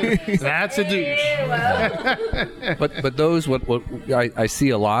 That's a douche. But those what I see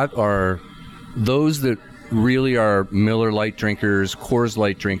a lot are those that really are Miller Lite drinkers, Coors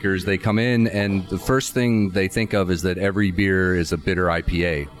Light drinkers. They come in and the first thing they think of is that every beer is a bitter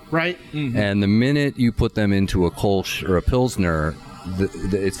IPA. Right. And the minute you put them into a Kolsch or a Pilsner,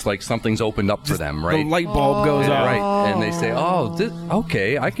 it's like something's opened up for them, right? The light bulb goes off. Right. And they say,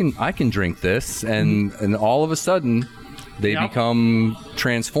 okay, I can drink this. And all of a sudden, they become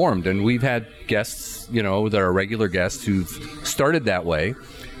transformed. And we've had guests, that are regular guests who've started that way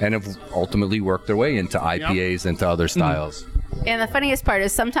and have ultimately worked their way into IPAs and to other styles. And the funniest part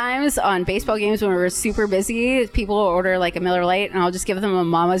is sometimes on baseball games when we're super busy, people will order a Miller Lite, and I'll just give them a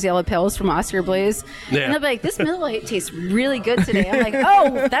Mama's Yellow Pills from Oscar Blues. Yeah. And they'll be like, this Miller Lite tastes really good today. I'm like,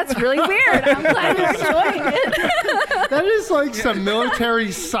 oh, that's really weird. I'm glad you're enjoying it. That is like some military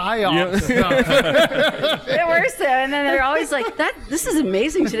psyop stuff. It works though. And then they're always like, this is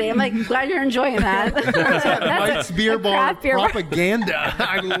amazing today. I'm like, glad you're enjoying that. That's Mike's Beer Bar propaganda.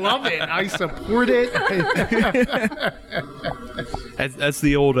 I love it. I support it. That's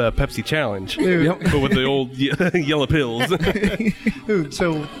the old Pepsi challenge, but with the old yellow pills. Dude,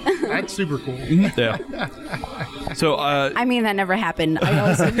 so that's super cool. Yeah. So I mean, that never happened. I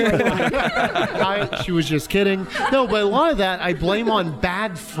always she was just kidding. No, but a lot of that I blame on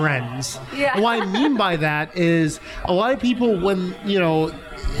bad friends. Yeah. And what I mean by that is a lot of people, when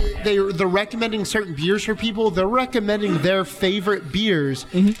they're recommending certain beers for people, they're recommending their favorite beers,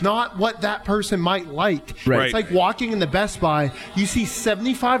 not what that person might like. Right. It's like walking in the Best Buy, you see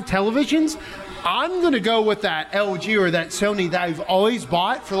 75 televisions. I'm going to go with that LG or that Sony that I've always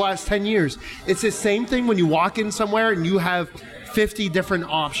bought for the last 10 years. It's the same thing when you walk in somewhere and you have 50 different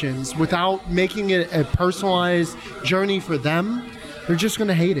options without making it a personalized journey for them. They're just going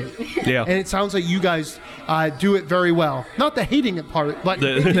to hate it. Yeah. And it sounds like you guys do it very well. Not the hating it part, but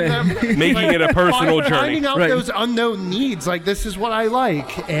making it a personal journey. Finding out those unknown needs, like this is what I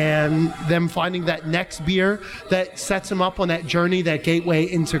like, and them finding that next beer that sets them up on that journey, that gateway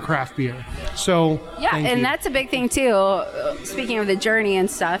into craft beer. So and that's a big thing too. Speaking of the journey and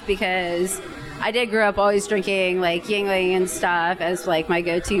stuff, because I did grow up always drinking Yuengling and stuff as my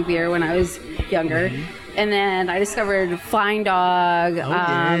go-to beer when I was younger. And then I discovered Flying Dog,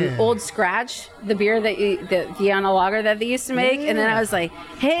 Old Scratch, the beer the Vienna lager that they used to make. And then I was like,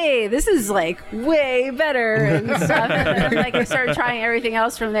 hey, this is way better and stuff. And then I started trying everything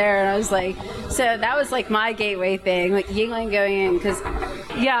else from there. And I was like, so that was my gateway thing, Yuengling going in.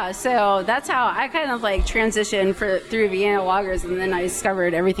 So that's how I kind of transitioned through Vienna lagers. And then I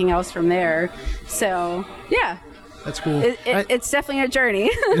discovered everything else from there. So, yeah. That's cool. It's definitely a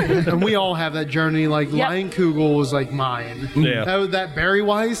journey. And we all have that journey. Lion Kugel was mine. Yeah. That Berry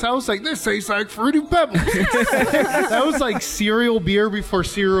Weiss, I was like, this tastes like Fruity Pebbles. That was cereal beer before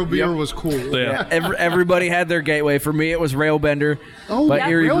cereal beer was cool. Yeah. Everybody had their gateway. For me, it was Railbender.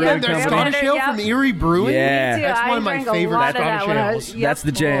 Erie Brewing Railbender, Scottish Ale from Erie Brewing. Yeah. That's one of my favorite Scottish ales. That's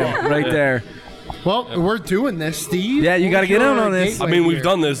the jam right there. Well, we're doing this, Steve. Yeah, you got to get in on this. I mean, we've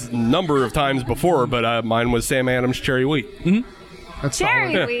done this a number of times before, but mine was Sam Adams Cherry Wheat. That's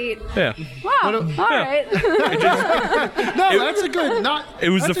Cherry solid. wheat. Yeah. Wow. All right. No, that's a good. It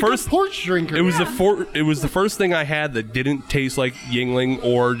was that's the a first good porch drinker. It was the first thing I had that didn't taste like Yingling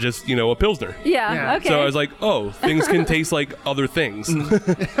or just a Pilsner. Yeah. Okay. So I was like, oh, things can taste like other things.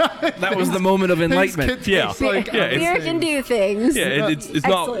 That was the moment of enlightenment. Yeah. Like, Yeah, beer can do things. Yeah, it's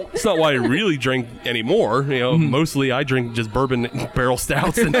not Excellent. it's not what I really drink anymore. Mostly I drink just bourbon barrel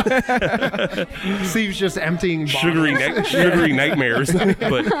stouts and Steve's just emptying sugary nightmares.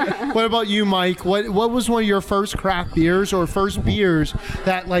 But What about you, Mike? What was one of your first craft beers or first beers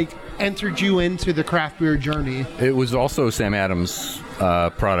that like entered you into the craft beer journey? It was also Sam Adams'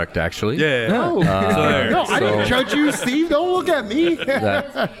 product, actually. yeah. Oh, no, I didn't judge you, Steve. Don't look at me.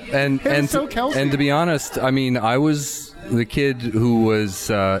 And to be honest, I mean, I was the kid who was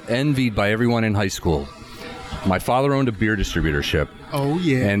envied by everyone in high school. My father owned a beer distributorship, Oh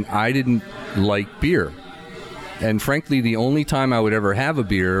yeah. and I didn't like beer. And frankly, the only time I would ever have a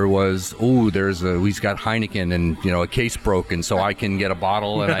beer was, he's got Heineken and, a case broken, so I can get a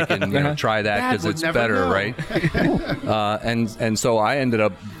bottle and I can, try that Dad because would it's never better, know. right? And so I ended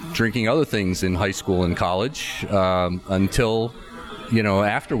up drinking other things in high school and college until,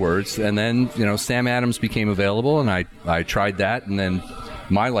 afterwards. And then, Sam Adams became available and I tried that, and then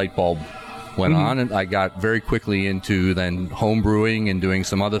my light bulb went on, and I got very quickly into then home brewing and doing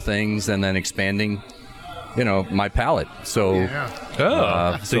some other things and then expanding my palate. So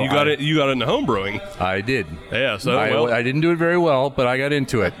So you got into home brewing. I did. Yeah. So I didn't do it very well, but I got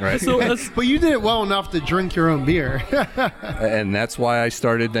into it, right? so that's, But you did it well enough to drink your own beer. And that's why I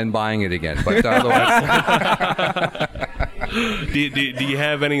started then buying it again. But otherwise, do you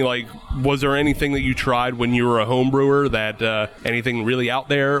have any was there anything that you tried when you were a home brewer that anything really out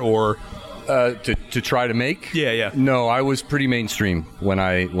there or? to try to make? Yeah. No, I was pretty mainstream when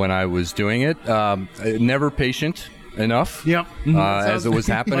I was doing it. Never patient enough. Yep. As it was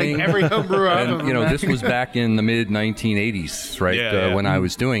happening. Like every homebrewer I've And ever met. this was back in the mid 1980s, right? Yeah. When I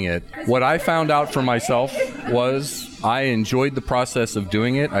was doing it. What I found out for myself was I enjoyed the process of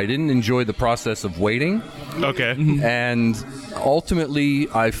doing it. I didn't enjoy the process of waiting. Okay. And ultimately,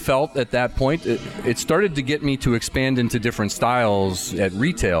 I felt at that point it started to get me to expand into different styles at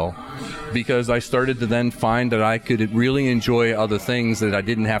retail, because I started to then find that I could really enjoy other things that I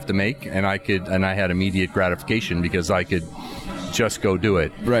didn't have to make, and I had immediate gratification because I could just go do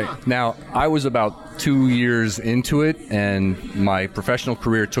it. Right. Now, I was about 2 years into it, and my professional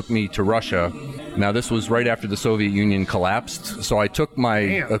career took me to Russia. Now, this was right after the Soviet Union collapsed, so I took my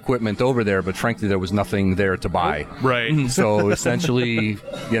equipment over there, but frankly, there was nothing there to buy. Right. So essentially,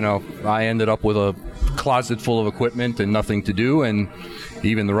 I ended up with a closet full of equipment and nothing to do, and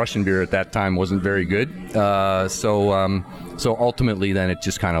even the Russian beer at that time wasn't very good. So ultimately, then it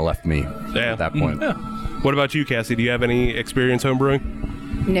just kind of left me at that point. Yeah. What about you, Cassie? Do you have any experience homebrewing?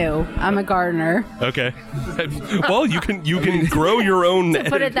 No, I'm a gardener. Okay. Well, you can grow your own.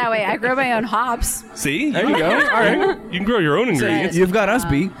 Put it that way. I grow my own hops See, There you go. All right. you can grow your own ingredients. You've got us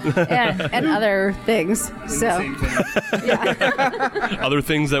beat. and other things. So, Other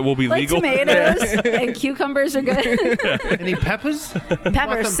things that will be like legal. tomatoes and cucumbers are good. Any peppers?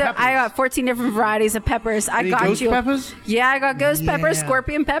 Peppers. So I got 14 different varieties of peppers. I Any got ghost you. peppers? Yeah, I got ghost peppers, Yeah.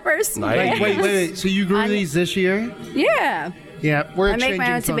 scorpion peppers. Nice. Wait. So you grew I'm- these this year? Yeah. Yeah, we're I make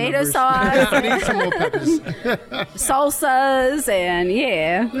my own exchanging tomato phone numbers. sauce, I need some more peppers. salsas, and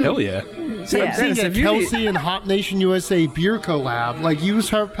yeah. Hell yeah. So Yeah. I'm seeing a if you Kelsey and Hop Nation USA beer collab. Like, use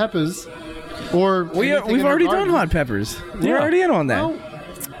her peppers. Or We've anything in her already done garden. hot peppers. We're Yeah. already in on that. Well,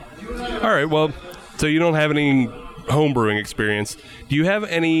 All right. Well, so you don't have any homebrewing experience. Do you have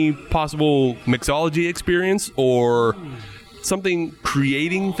any possible mixology experience or something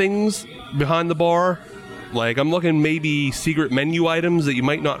creating things behind the bar? Like, I'm looking maybe secret menu items that you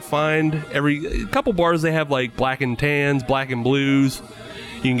might not find. A couple bars, they have like black and tans, black and blues.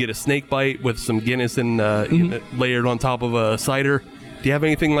 You can get a snake bite with some Guinness and layered on top of a cider. Do you have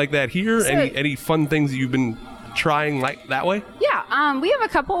anything like that here? So- Any fun things that you've been trying like that way? Yeah, we have a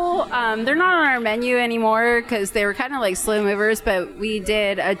couple. They're not on our menu anymore because they were kind of like slow movers. But we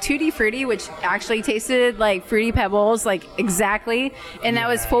did a Tutti Frutti, which actually tasted like Fruity Pebbles, like exactly. And that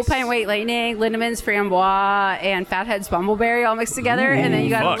was full pint weight lightning, Lindemann's Framboise, and Fathead's Bumbleberry all mixed together. And then you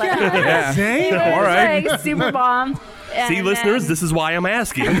got fuck. Yeah. it was All right. like super bomb. See, And listeners, then- this is why I'm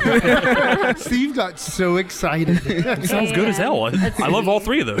asking. Steve got so excited. Sounds good as hell. I love all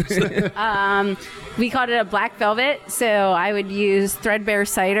three of those. We called it a black velvet, so I would use Threadbare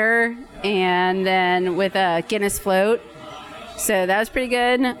cider and then with a Guinness float. So that was pretty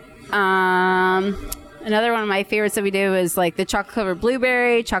good. Another one of my favorites that we do is like the chocolate covered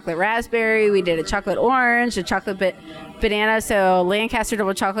blueberry, chocolate raspberry. We did a chocolate orange, a chocolate banana. So Lancaster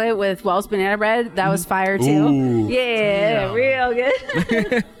double chocolate with Wells banana bread. That was fire too. Ooh. Yeah, real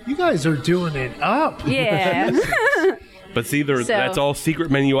good. You guys are doing it up. Yeah. But see, that's all secret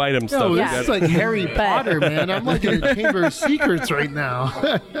menu item stuff. No, Yeah. this is like Harry Potter, man. I'm like in a Chamber of Secrets right now.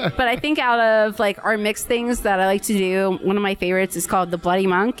 But I think out of like our mixed things that I like to do, one of my favorites is called the Bloody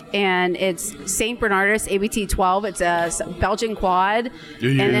Monk, and it's St. Bernardus ABT 12. It's a Belgian quad,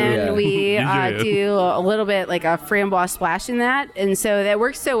 and then we do a little bit like a framboise splash in that, and so that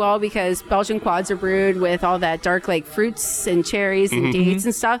works so well because Belgian quads are brewed with all that dark like fruits and cherries and dates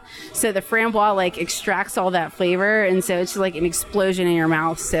and stuff. So the framboise like extracts all that flavor, and so it's like an explosion in your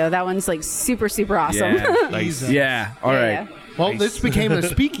mouth. So that one's like super awesome. Yeah. Nice. Yeah. All right. Yeah. Well, this became a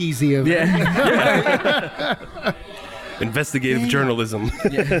speakeasy event. Yeah. Investigative journalism.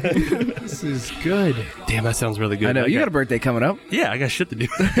 This is good. Damn, that sounds really good. I know. You got a birthday coming up. Yeah, I got shit to do.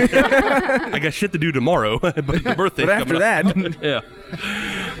 I got shit to do tomorrow, but the birthday. But after coming that, up. Yeah.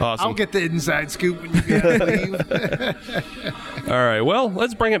 Awesome. I'll get the inside scoop when you guys leave. All right. Well,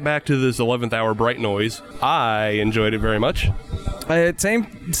 let's bring it back to this 11th hour bright noise. I enjoyed it very much. same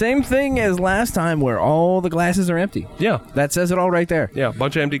thing as last time, where all the glasses are empty. Yeah. That says it all right there. Yeah.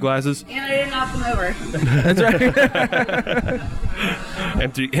 Bunch of empty glasses. And I didn't knock them over. That's right.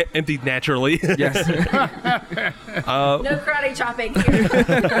 Empty naturally. Yes. No karate chopping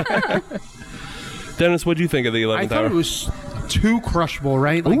here. Dennis, what do you think of the I 11th thought hour? it was too crushable,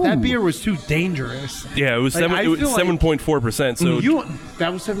 right? Like that Ooh. beer was too dangerous. Yeah, it was Like, I feel like- 7.4%. So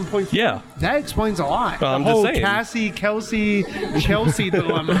That was 7.4. yeah. That explains a lot. Well, I'm the just whole saying. Cassie, Kelsey, Chelsea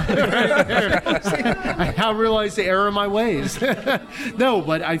dilemma. Right there. I now realize the error of my ways. No,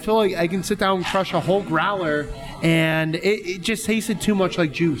 but I feel like I can sit down and crush a whole growler, and it just tasted too much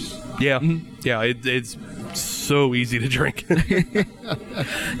like juice. Yeah. Yeah. It's so easy to drink.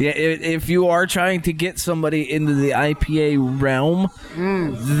 Yeah, if you are trying to get somebody into the IPA realm,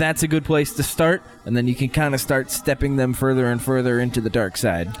 that's a good place to start, and then you can kind of start stepping them further and further into the dark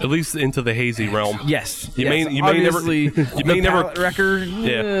side. At least into the hazy realm. Yes, You yes. may never Obviously, you the may never palate record.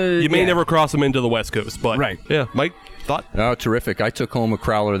 Yeah. You may never cross them into the West Coast, but Right. Yeah, Mike, thought? Oh, terrific. I took home a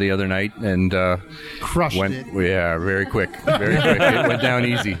crowler the other night and Crushed went, it. yeah, very quick. Very quick. It went down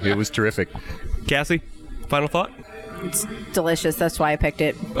easy. It was terrific. Cassie, final thought? It's delicious. That's why I picked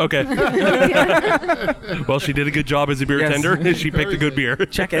it. Okay. Well, she did a good job as a beer Yes. tender. She picked a good beer.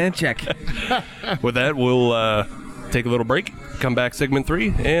 Check it and check. With that, we'll take a little break, come back segment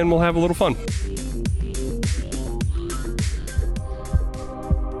 3, and we'll have a little fun.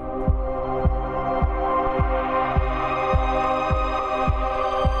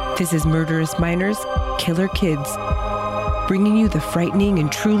 This is Murderous Minors, Killer Kids, bringing you the frightening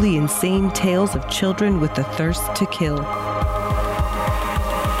and truly insane tales of children with the thirst to kill.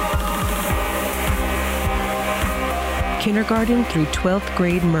 Kindergarten through 12th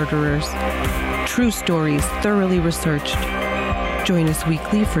grade murderers. True stories thoroughly researched. Join us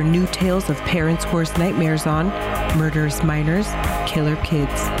weekly for new tales of parents' worst nightmares on Murderous Minors, Killer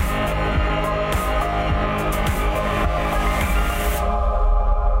Kids.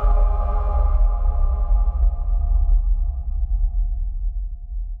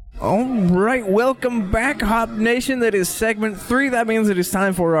 All right, welcome back, Hop Nation. That is segment 3. That means it is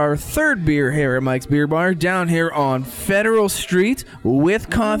time for our third beer here at Mike's Beer Bar, down here on Federal Street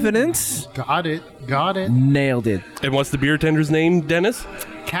with confidence. Got it. Nailed it. And what's the beer tender's name, Dennis?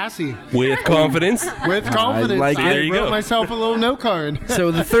 Cassie. With confidence. With confidence. like it. I There you wrote go. myself a little note card.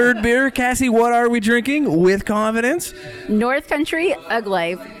 So the third beer, Cassie, what are we drinking with confidence? North Country Ugg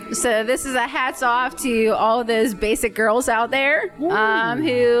Life. So this is a hats off to all those basic girls out there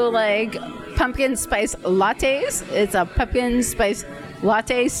who like pumpkin spice lattes. It's a pumpkin spice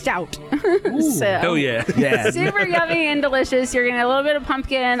latte stout. So Hell yeah. Yeah. super yummy and delicious. You're getting a little bit of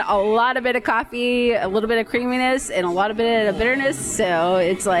pumpkin, a lot of bit of coffee, a little bit of creaminess, and a lot of bit of bitterness. So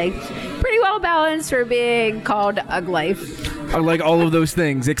it's like pretty well balanced for being called Ugg Life. I like all of those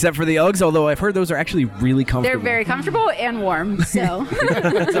things, except for the Uggs, although I've heard those are actually really They're comfortable. very comfortable and warm. So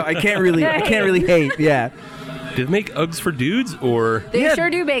So I can't really hate. Yeah. Did they make Uggs for dudes or? they Yeah. sure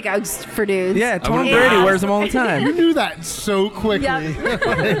do make Uggs for dudes. Yeah, Tom wouldn't Brady believe wears them all the You time. knew that so quickly.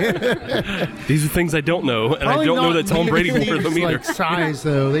 Yep. These are things I don't know, and I don't know that Tom Brady wore them either. Like size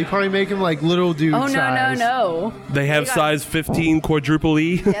though, they probably make them like little dude Oh, size. no. They have They got- size 15 quadruple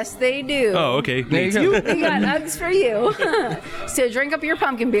E. Yes, they do. Oh, okay. There you go. We got Uggs for you. So drink up your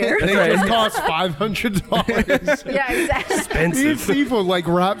pumpkin beer. They just cost $500. Yeah, exactly. Me and Steve will like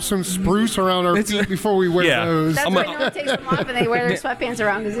wrap some spruce around our feet before we wear Yeah. those. clothes. That's why no one takes them off and they wear their sweatpants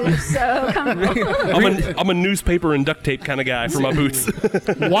around because they're so comfortable. I'm a newspaper and duct tape kind of guy for my boots.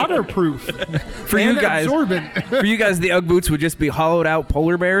 Waterproof. For you guys, absorbent. for you guys, the UGG boots would just be hollowed out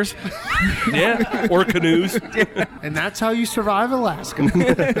polar bears. Yeah, or canoes. And that's how you survive Alaska.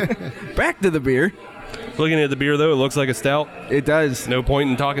 Back to the beer. Looking at the beer, though, it looks like a stout. It does. No point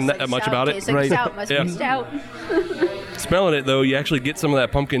in talking that much about it. Tastes like Right. stout. Must Yeah. be stout. Smelling it, though, you actually get some of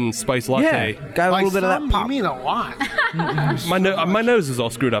that pumpkin spice Yeah, latte. got a By little bit of some, that pop. You mean a lot. My nose is all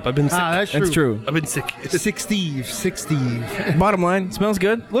screwed up. I've been sick. That's true. That's true. I've been sick. Sick Steve. Bottom line, smells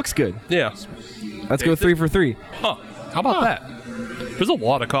good, looks good. Yeah. Let's go 3 for 3. Huh. How about that? There's a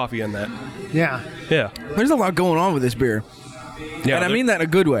lot of coffee in that. Yeah. Yeah. There's a lot going on with this beer, Yeah. and I mean that in a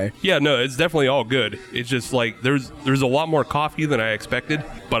good way. Yeah, no, it's definitely all good. It's just like there's a lot more coffee than I expected,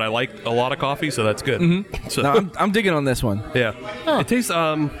 but I like a lot of coffee, so that's good. So No, I'm digging on this one. yeah, it tastes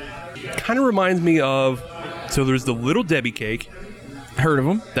kind of reminds me of. So there's the Little Debbie cake. Heard of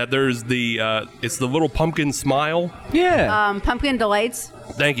them? That there's the it's the little pumpkin smile. Yeah. Pumpkin delights.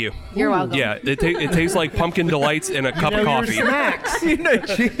 Thank you. You're welcome. Yeah, it tastes like pumpkin delights in a cup of coffee. Snacks. You know,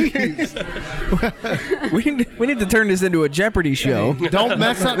 we need to turn this into a Jeopardy show. Don't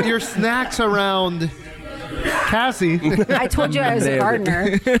mess up your snacks around Cassie. I told you I was a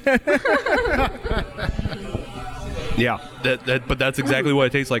gardener. Yeah, but that's exactly what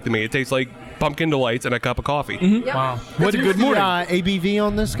it tastes like to me. It tastes like pumpkin delights and a cup of coffee. Yep. Wow. That's What a is good the morning. ABV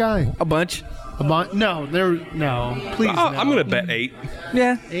on this guy? A bunch. No, please. No. I'm gonna bet 8.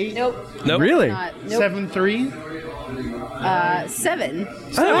 Yeah. 8, Nope. Nope. Really? Not. Nope. 7.3. 7.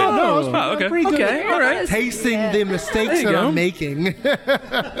 Oh, okay. Pretty good. Okay. All right. Tasting the mistakes There you that go. I'm making.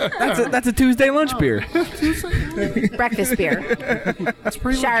 That's a Tuesday lunch beer. Breakfast beer. That's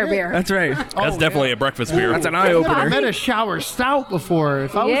pretty Shower legit. beer. That's right. That's definitely a breakfast beer. That's an eye I've opener. had a shower stout before.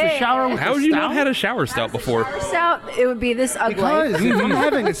 If I was a shower with How a have you stout, not had a shower stout before? Stout, it would be this ugly. because if I'm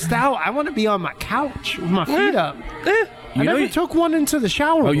having a stout, I want to be on my couch with my feet up. I never took one into the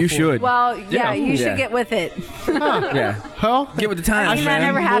shower. Oh, you before. should. Well, yeah, you should Yeah. get with it. Yeah. Well, Get with the times, I mean, that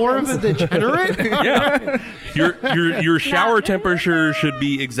man. never more of happens. a degenerate. Yeah. Your shower temperature should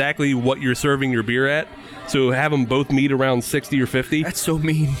be exactly what you're serving your beer at. So have them both meet around 60 or 50. That's so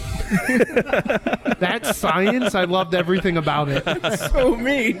mean. That's science. I loved everything about it. So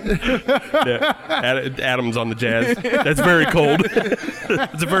mean. Yeah. Adam's on the jazz. That's very cold.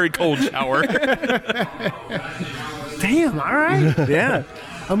 It's a very cold shower. Damn. All right. Yeah.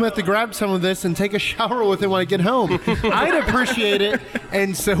 I'm gonna have to grab some of this and take a shower with it when I get home. I'd appreciate it,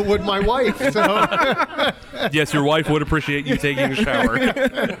 and so would my wife. So, Yes, your wife would appreciate you taking a shower.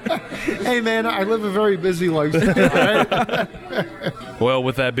 hey man, I live a very busy lifestyle. Right? Well,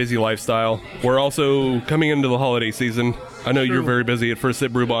 with that busy lifestyle, we're also coming into the holiday season. I know you're very busy at First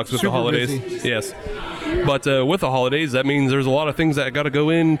Sip Brew Box with Super the holidays. busy. Yes. But with the holidays, that means there's a lot of things that got to go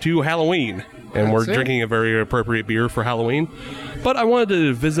into Halloween. And we're That's it. drinking a very appropriate beer for Halloween. But I wanted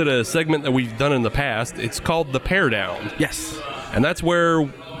to visit a segment that we've done in the past. It's called the Pair Down. Yes. And that's where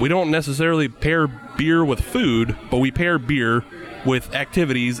we don't necessarily pair beer with food, but we pair beer with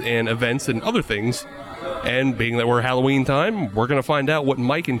activities and events and other things. And being that we're Halloween time, we're going to find out what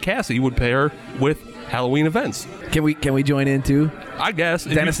Mike and Cassie would pair with Halloween events. Can we join in too? I guess.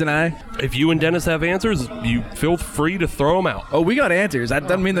 Dennis and I. If you and Dennis have answers, you feel free to throw them out. Oh, we got answers. That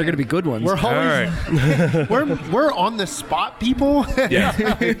doesn't mean they're going to be good ones. We're All always right. we're on the spot, people. Yeah.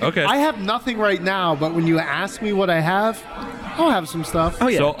 Okay. I have nothing right now, but when you ask me what I have, I'll have some stuff. Oh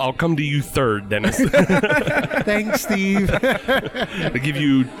yeah. So I'll come to you third, Dennis. Thanks, Steve. To give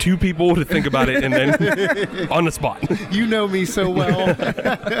you 2 people to think about it and then on the spot. You know me so well.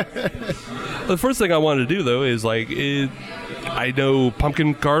 The first thing I wanted to do, though, is I know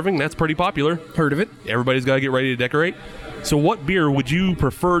pumpkin carving, that's pretty popular. Heard of it? Everybody's got to get ready to decorate. So what beer would you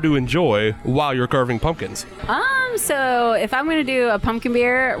prefer to enjoy while you're carving pumpkins? So if I'm going to do a pumpkin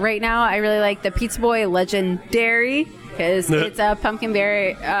beer right now, I really like the Pizza Boy Legendary because it's a pumpkin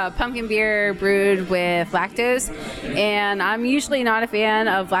beer brewed with lactose. And I'm usually not a fan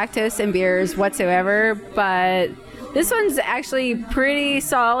of lactose in beers whatsoever, but this one's actually pretty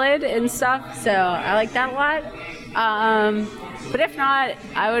solid and stuff, so I like that a lot. But if not,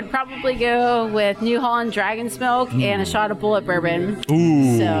 I would probably go with New Holland Dragon's Milk and a shot of Bullet Bourbon.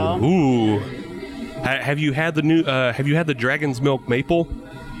 Ooh. So. Ooh. Have you had the Dragon's Milk Maple?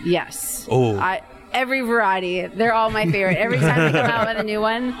 Yes. Oh. every variety. They're all my favorite. Every time they come out with a new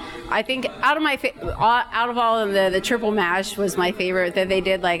one, I think out of all of the triple mash was my favorite that they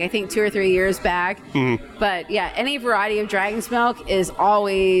did, like I think 2 or 3 years back. But yeah, any variety of Dragon's Milk is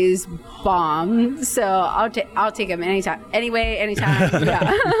always bomb. So I'll take them anytime. Anytime.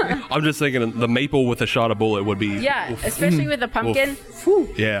 Yeah. I'm just thinking the maple with a shot of bullet would be. Yeah, especially with the pumpkin.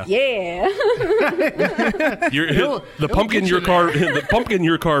 Yeah. Yeah. The pumpkin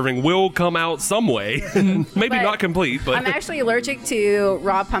you're carving will come out some way. Maybe But not complete, but I'm actually allergic to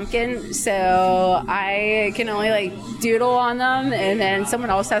raw pumpkin, so I can only like doodle on them, and then someone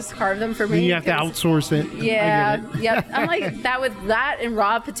else has to carve them for me. You have to outsource it. Yeah, yep. I'm like that with that and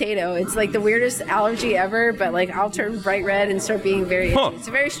raw potato. It's like the weirdest allergy ever, but like I'll turn bright red and start being very itchy. It's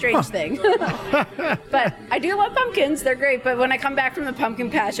a very strange thing. But I do love pumpkins. They're great. But when I come back from the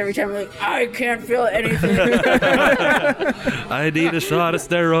pumpkin patch every time, I'm like, I can't feel anything. I need a shot of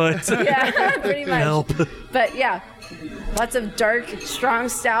steroids. Yeah, pretty much. Help. But yeah, lots of dark, strong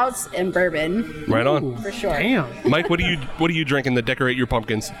stouts and bourbon. Right on. For sure. Damn. Mike, what are you drinking to decorate your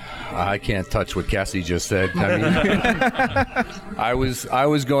pumpkins? I can't touch what Cassie just said. I mean, I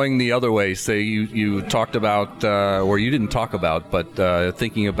was going the other way. Say you talked about, or you didn't talk about, but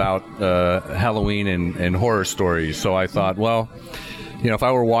thinking about Halloween and horror stories. So I thought, well, if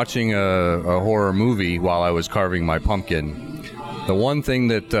I were watching a horror movie while I was carving my pumpkin, the one thing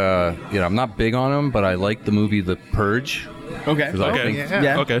that I'm not big on them, but I like the movie The Purge. Okay.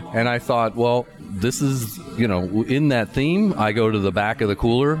 Yeah. Okay. And I thought, well, this is, in that theme, I go to the back of the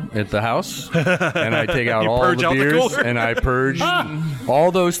cooler at the house and I take out all the beers and I purge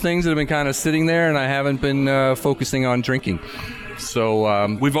all those things that have been kind of sitting there and I haven't been focusing on drinking. So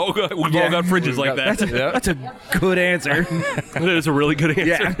we've all got fridges like that. That's a good answer. That is a really good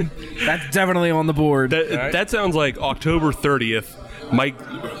answer. Yeah, that's definitely on the board. That sounds like October 30th. Mike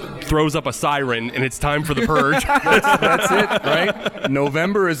throws up a siren and it's time for the purge. That's it, right?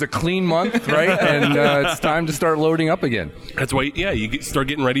 November is a clean month, right? And it's time to start loading up again. That's why, you start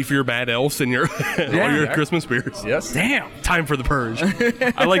getting ready for your Bad Elves and your all your Christmas beers. Yes. Damn. Time for the purge.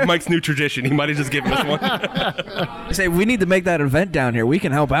 I like Mike's new tradition. He might have just given us one. Say, we need to make that event down here. We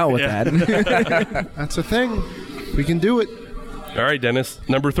can help out with that. That's a thing. We can do it. All right, Dennis,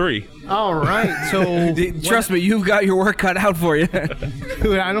 number 3. All right. So Trust me, you've got your work cut out for you.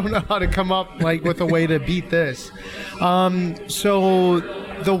 dude, I don't know how to come up with a way to beat this. So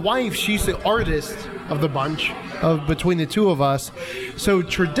the wife, she's the artist of the bunch between the two of us. So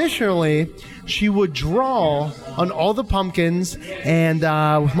traditionally, she would draw on all the pumpkins, and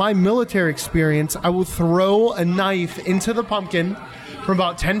with my military experience, I would throw a knife into the pumpkin from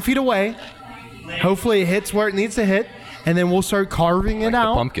about 10 feet away. Hopefully, it hits where it needs to hit. And then we'll start carving it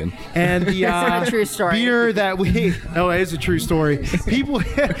out. The pumpkin. And the It's a true story. beer that we... No, it is a true story. People...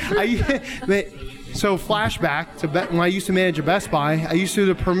 So flashback to when I used to manage a Best Buy. I used to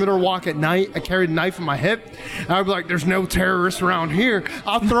do the perimeter walk at night. I carried a knife in my hip. And I'd be like, there's no terrorists around here.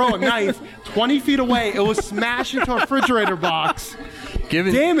 I'll throw a knife 20 feet away. It will smash into a refrigerator box.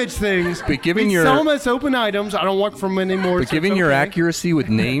 Damage things. But given we your sell them as open items. I don't work for them anymore. But given your accuracy with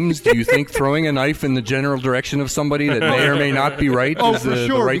names, do you think throwing a knife in the general direction of somebody that may or may not be right is for the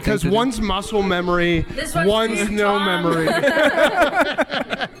sure, right because thing to one's muscle memory, one's no memory.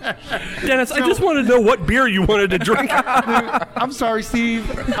 Dennis, I just wanted to know what beer you wanted to drink. I'm sorry, Steve.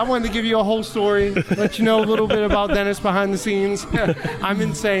 I wanted to give you a whole story, let you know a little bit about Dennis behind the scenes. I'm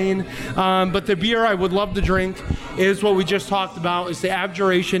insane. But the beer I would love to drink is what we just talked about. It's the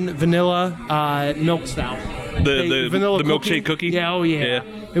Abjuration Vanilla Milk Stout. The vanilla milkshake cookie? Yeah, oh yeah.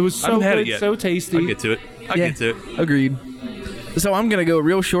 It was so haven't had good, it yet. so tasty. I'll get to it. Get to it. Agreed. So I'm going to go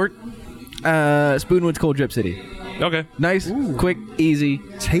real short. Spoonwood's Cold Drip City. Okay. Nice, quick, easy.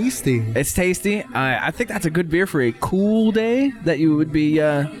 Tasty. It's tasty. I think that's a good beer for a cool day that you would be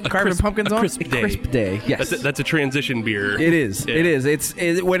carving pumpkins on. Crisp day. Crisp day, yes. That's a transition beer. It is. Yeah. It is.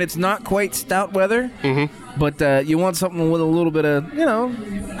 It's when it's not quite stout weather, but you want something with a little bit of, I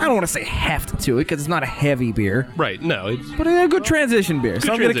don't want to say heft to it because it's not a heavy beer. Right. No. It's But a good transition beer.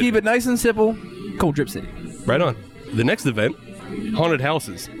 So I'm going to transition. keep it nice and simple. Cold Drip City. right on. The next event, haunted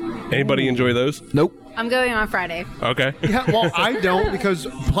houses. Anybody enjoy those? Nope. I'm going on Friday. Okay. Yeah, well, I don't because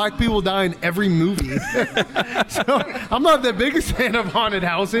black people die in every movie. So I'm not the biggest fan of haunted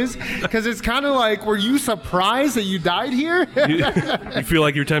houses because it's kind of like, were you surprised that you died here? You feel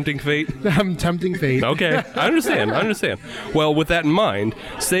like you're tempting fate? I'm tempting fate. Okay, I understand. Well, with that in mind,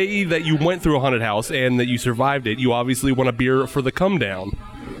 say that you went through a haunted house and that you survived it. You obviously want a beer for the come down.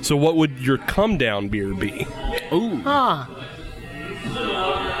 So what would your come down beer be? Ooh. Huh.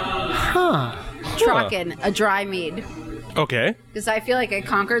 Trocken, a dry mead. Okay. because I feel like I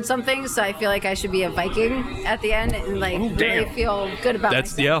conquered something, so I feel like I should be a Viking at the end and like really feel good about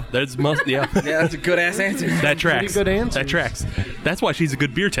That's myself. yeah. Yeah, that's a good ass answer. That tracks. good answers. That tracks. That's why she's a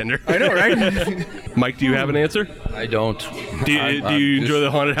good beer tender. I know, right? Mike, do you have an answer? I don't. Do you enjoy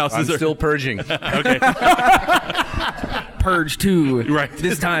the haunted houses? I'm still purging. Okay. Purge 2. Right.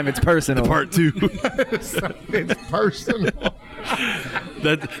 This time it's personal. Part 2. It's personal.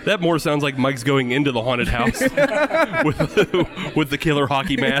 That more sounds like Mike's going into the haunted house with the killer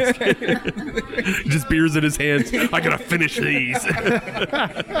hockey mask. Just beers in his hands. I gotta finish these.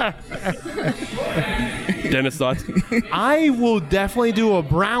 Dennis, thoughts? I will definitely do a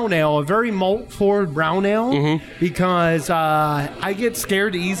brown ale, a very malt forward brown ale, because I get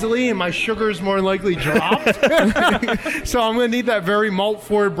scared easily and my sugar is more than likely dropped. So I'm going to need that very malt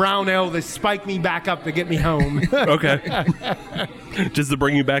forward brown ale to spike me back up to get me home. Okay. Just to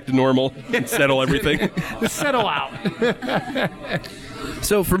bring you back to normal and settle everything. To settle out.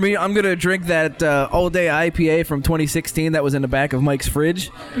 So for me, I'm going to drink that all-day IPA from 2016 that was in the back of Mike's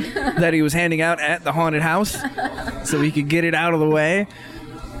fridge that he was handing out at the haunted house so he could get it out of the way.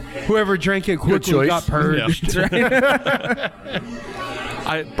 Whoever drank it quickly choice. got purged.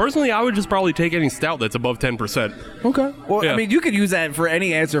 I would just probably take any stout that's above 10%. Okay. Well, Yeah. I mean, you could use that for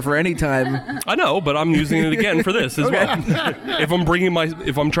any answer for any time. I know, but I'm using it again for this as well.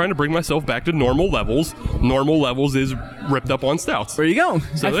 If I'm trying to bring myself back to normal levels is ripped up on stouts. There you go.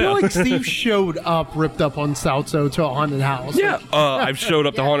 So, I feel yeah. like Steve showed up ripped up on Salzo to a haunted house. Yeah, I've showed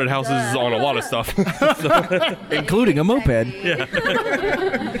up to haunted houses on a lot of stuff. Including a moped.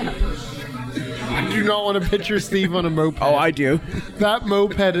 I do not want to picture Steve on a moped. Oh, I do. That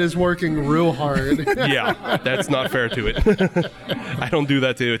moped is working real hard. Yeah, that's not fair to it. I don't do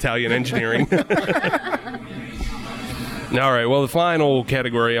that to Italian engineering. All right, well, the final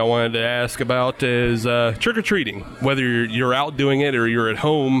category I wanted to ask about is trick-or-treating. Whether you're out doing it or you're at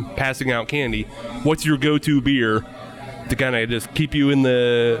home passing out candy, what's your go-to beer to kind of just keep you in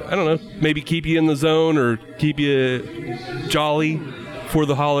the, I don't know, maybe keep you in the zone or keep you jolly for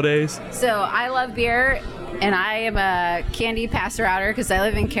the holidays? So I love beer, and I am a candy passer outer because I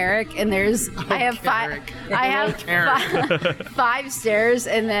live in Carrick, and I have five stairs,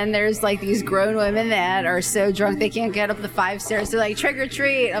 and then there's like these grown women that are so drunk they can't get up the 5 stairs. They're like, trick or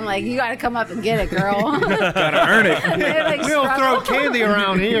treat. I'm like, you got to come up and get it, girl. Gotta earn it. They, like, We don't throw candy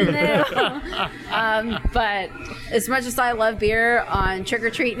around here. No. But as much as I love beer on trick or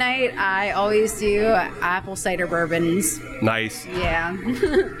treat night, I always do apple cider bourbons. Nice. Yeah.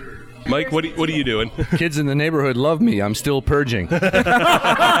 Mike, what are you doing? Kids in the neighborhood love me. I'm still purging.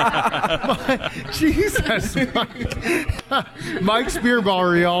 Jesus, Mike. Mike's beer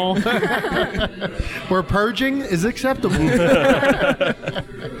bar, y'all. Where purging is acceptable.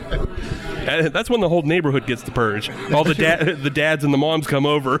 That's when the whole neighborhood gets to purge. All the dads and the moms come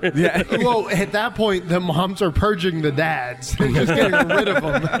over. Yeah. Well, at that point, the moms are purging the dads. They're just getting rid of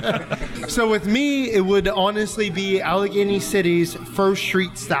them. So with me, it would honestly be Allegheny City's First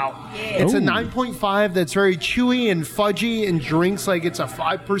Street Stout. It's a 9.5 that's very chewy and fudgy and drinks like it's a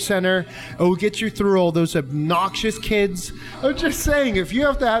 5%er. It will get you through all those obnoxious kids. I'm just saying, if you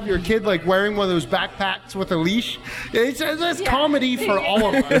have to have your kid like wearing one of those backpacks with a leash, it's comedy for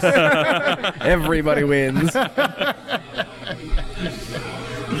all of us. Everybody wins.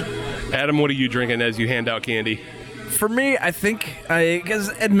 Adam, what are you drinking as you hand out candy? For me, I think, because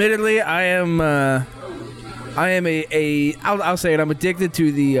admittedly, I'll say it, I'm addicted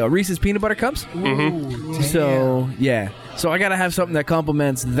to the Reese's Peanut Butter Cups. So, yeah. So I got to have something that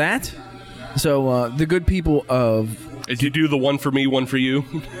complements that. So the good people of... As you do the one for me, one for you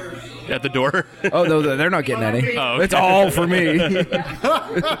at the door. Oh, no, they're not getting any. Oh, okay. It's all for me.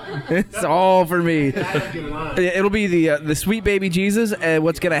 It's all for me. It'll be the Sweet Baby Jesus. And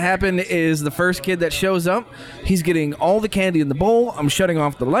what's going to happen is the first kid that shows up, he's getting all the candy in the bowl. I'm shutting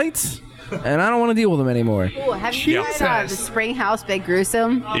off the lights, and I don't want to deal with him anymore. Ooh, have you tried the Spring House Big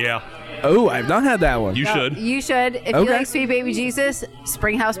Gruesome? Yeah. Oh, I've not had that one. You should. You should. If you Okay. like Sweet Baby Jesus,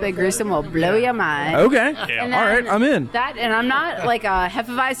 Spring House Big Gruesome will blow your mind. Okay. Yeah. And All right, then I'm in. That, and I'm not like a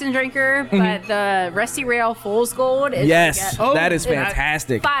Hefeweizen drinker, but the Rusty Rail Fool's Gold is Yes, like that is it's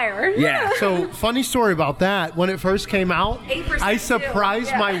fantastic. fire. Yeah. So, funny story about that. When it first came out, 8% I surprised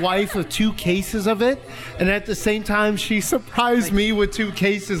too, yeah. my wife with 2 cases of it, and at the same time, she surprised me with 2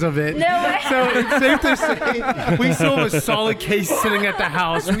 cases of it. No way. So, it's safe to say we still have a solid case sitting at the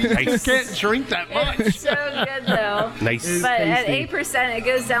house. We just can't drink that much. It's so good though. Nice. But at 8%, it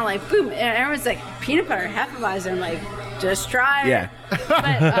goes down like boom, and everyone's like peanut butter Hefeweizen. I'm like, Just try it. Yeah.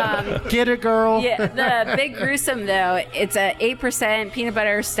 But, Get it, girl. yeah, the Big Gruesome, though, it's a 8% peanut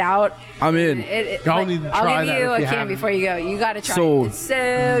butter stout. I'm in. Y'all need to try I'll give that you if a you can haven't. before you go. You got to try Sold. it. It's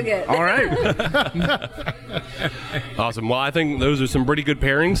so good. All right. Awesome. Well, I think those are some pretty good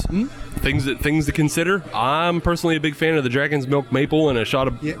pairings. Things to consider. I'm personally a big fan of the Dragon's Milk Maple and a shot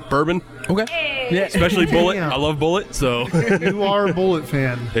of bourbon, Okay. Yeah. especially Bullet. Damn. I love Bullet, so You are a Bullet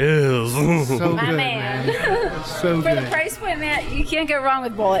fan. Ew. So My good, man. man. So For the good. price point, man, you can't go wrong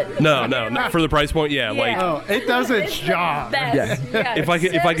with Bullet. no, not for the price point. Yeah, like Oh, it does its job. Best. Yeah. if I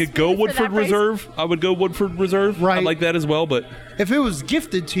could go Seriously, for Woodford that price- Reserve, I would go Woodford Reserve. I Right. like that as well, but If it was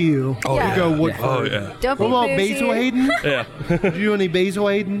gifted to you, yeah. you go Woodford. oh yeah, Don't be What about bougie. Basil Hayden? yeah. Do you do any Basil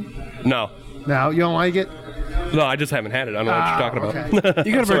Hayden? No, No, you don't like it? no, I just haven't had it. I don't know what you're talking about. Okay.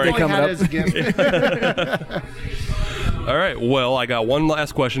 You got a Sorry. birthday coming Had up. as a gift. All right. Well, I got one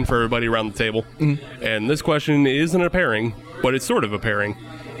last question for everybody around the table, and this question isn't a pairing, but it's sort of a pairing.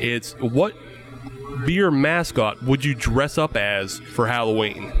 It's what beer mascot would you dress up as for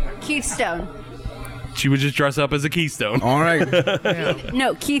Halloween? Keithstone. She would just dress up as a Keystone. All right.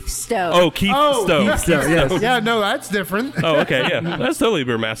 No, Keith Stone. Oh, Keith Oh, Stone. So, yes. Yeah, no, that's different. Oh, okay, yeah, that's totally a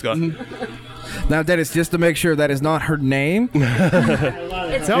beer mascot. Now, Dennis, just to make sure that is not her name.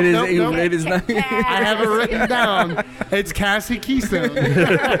 It's Nope, It is. nope, nope. It is not. I have it written down. It's Cassie Keystone.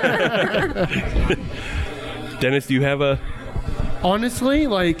 Dennis, do you have a? Honestly,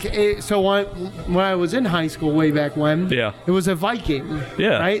 when I was in high school way back when, Yeah. it was a Viking.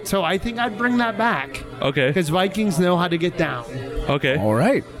 Yeah. Right? So I think I'd bring that back. Okay, Because Vikings know how to get down. okay. All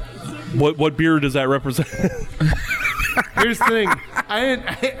right. What beer does that represent? Here's the thing. I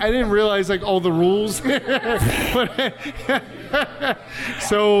didn't realize like all the rules. But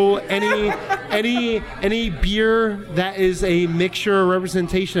so any beer that is a mixture or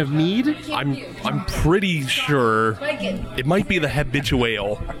representation of mead, I'm pretty sure Viking. it might be the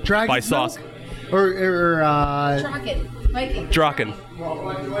Habituale Dragon's by Sauce. Milk? or Trocken. Viking. Draken.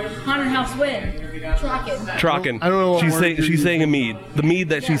 Haunted House Win. Trocken. Traken. I don't know what She's word saying you're she's saying a mead. The mead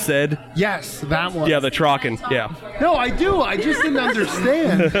that she said. yes, that one. Yeah, the Traken. Yeah. No, I do. I just didn't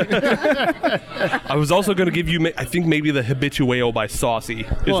understand. I was also going to give you. I think maybe the Habituale by Saucy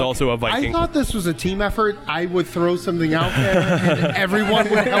is Look, also a Viking. I thought this was a team effort. I would throw something out there, and everyone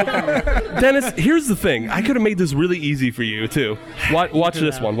would help me. Dennis, here's the thing. I could have made this really easy for you too. Watch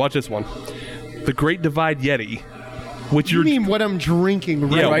this one. Watch this one. The Great Divide Yeti. Which You you're mean what I'm drinking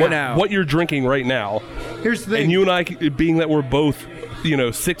right, right what, now. what you're drinking right now. Here's the thing. And you and I, being that we're both,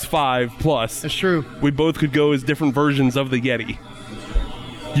 6'5" plus, That's true. we both could go as different versions of the Yeti.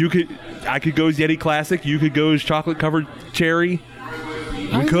 I could go as Yeti Classic. You could go as chocolate covered cherry.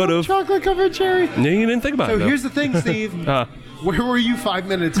 We could have. chocolate covered cherry. No, you didn't think about So it. though. here's the thing, Steve. Where were you 5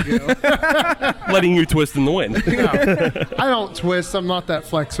 minutes ago? Letting you twist in the wind. I don't twist. I'm not that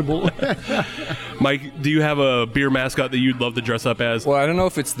flexible. Mike, do you have a beer mascot that you'd love to dress up as? Well, I don't know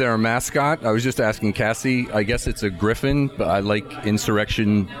if it's their mascot. I was just asking Cassie. I guess it's a griffin, but I like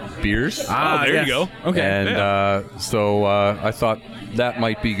Insurrection beers. Oh, there yes. you go. Okay. And so I thought that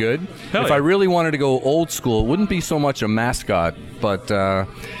might be good. Hell if yeah. I really wanted to go old school, it wouldn't be so much a mascot, but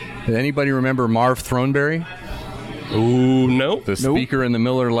anybody remember Marv Throneberry? Ooh, no. The speaker in the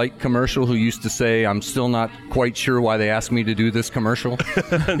Miller Lite commercial who used to say, "I'm still not quite sure why they asked me to do this commercial."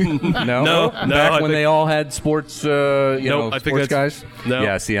 No, I Back when think- they all had sports, I think sports that's- guys. no.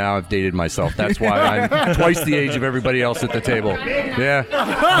 Yeah, see, now I've dated myself. That's why I'm twice the age of everybody else at the table. Yeah,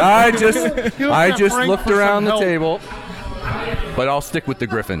 I just Frank looked for some around the help. table, but I'll stick with the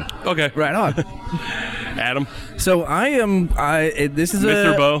Griffin. Okay. Right on. Adam. So this is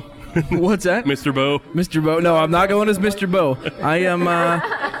Mr. Bo. What's that? Mr. Bo. Mr. Bo. No, I'm not going as Mr. Bo. I am.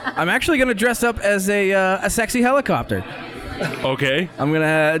 I'm actually going to dress up as a sexy helicopter. Okay. I'm going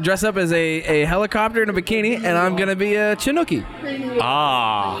to dress up as a helicopter in a bikini, and I'm going to be a Chinooki.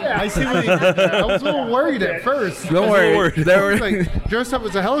 Ah. I see what he did there. I was a little worried at first. Don't worry. There I was were like, dressed up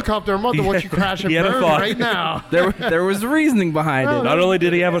as a helicopter. I'm about to watch you crash and He had a burn thought. right now. there was reasoning behind it. Not only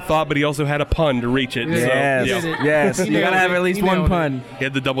did he have a thought, but he also had a pun to reach it. Yes, So, yeah. yes. He You nailed got to have it. at least He one nailed it. pun. He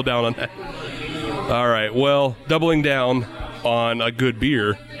had to double down on that. All right. Well, doubling down on a good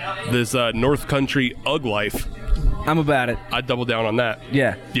beer, this North Country Ugg Life. I'm about it. I'd double down on that.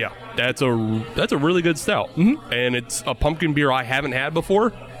 Yeah. Yeah, that's a really good stout, and it's a pumpkin beer I haven't had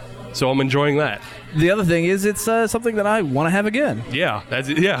before, so I'm enjoying that. The other thing is, it's something that I want to have again. Yeah, that's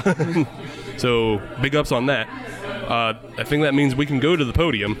it. Yeah. So big ups on that. I think that means we can go to the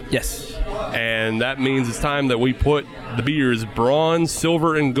podium, Yes. and that means it's time that we put the beers bronze,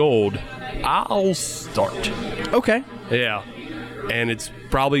 silver, and gold. I'll start. Okay. Yeah. And it's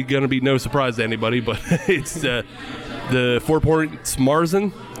probably going to be no surprise to anybody, but it's the The 4 Points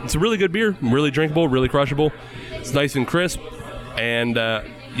Marzen. It's a really good beer, really drinkable, really crushable. It's nice and crisp, and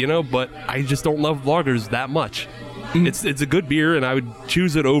but I just don't love lagers that much. It's a good beer, and I would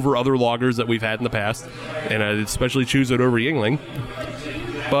choose it over other lagers that we've had in the past, and I'd especially choose it over Yingling.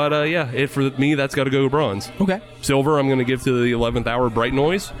 But for me, that's got to go bronze. Okay. Silver, I'm going to give to the 11th Hour Bright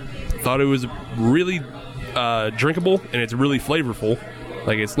Noise. Thought it was really drinkable, and it's really flavorful.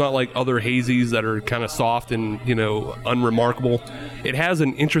 Like, it's not like other hazies that are kind of soft and, unremarkable. It has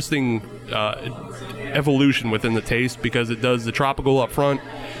an interesting evolution within the taste because it does the tropical up front.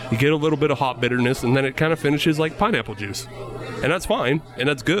 You get a little bit of hop bitterness, and then it kind of finishes like pineapple juice. And that's fine, and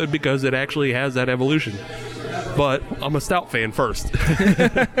that's good because it actually has that evolution. But I'm a stout fan first.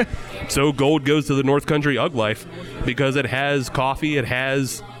 So gold goes to the North Country Ugg Life because it has coffee, it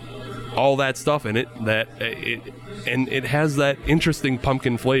has all that stuff in it, and it has that interesting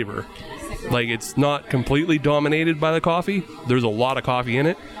pumpkin flavor. Like, it's not completely dominated by the coffee. There's a lot of coffee in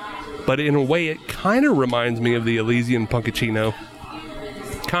it, but in a way it kind of reminds me of the Elysian Punkachino.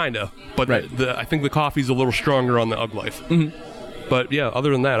 Kind of, but right. I think the coffee's a little stronger on the Ugg Life. But yeah,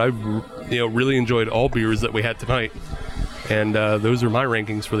 other than that, I really enjoyed all beers that we had tonight, and those are my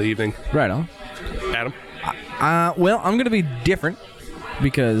rankings for the evening. Right on. Adam? Well, I'm going to be different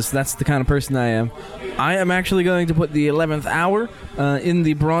because that's the kind of person I am. I am actually going to put the 11th Hour in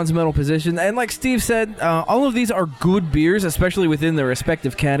the bronze medal position. And like Steve said, all of these are good beers, especially within their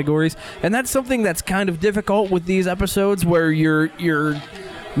respective categories. And that's something that's kind of difficult with these episodes where you're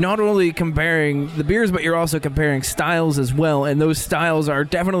not only comparing the beers, but you're also comparing styles as well. And those styles are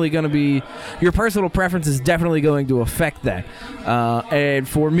definitely going to be, your personal preference is definitely going to affect that. And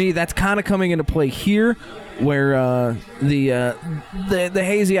for me, that's kind of coming into play here, where the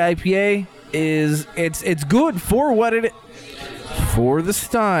hazy IPA is it's good for what it for the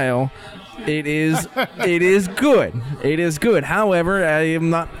style. It is good. It is good. However, I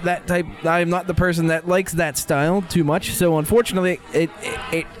am not that type. I am not the person that likes that style too much. So unfortunately, it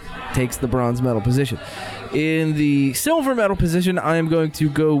takes the bronze medal position. In the silver medal position, I am going to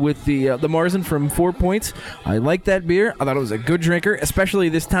go with the Marzen from 4 Points. I like that beer. I thought it was a good drinker, especially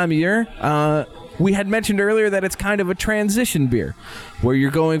this time of year. We had mentioned earlier that it's kind of a transition beer, where you're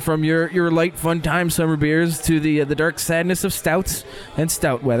going from your light, fun time summer beers to the dark sadness of stouts and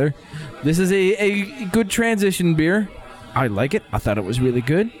stout weather. This is a good transition beer. I like it. I thought it was really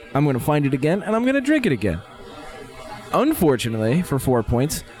good. I'm going to find it again, and I'm going to drink it again. Unfortunately, for 4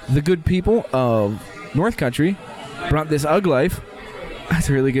 Points, the good people of North Country brought this Ugg Life. That's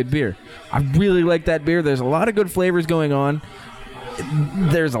a really good beer. I really like that beer. There's a lot of good flavors going on.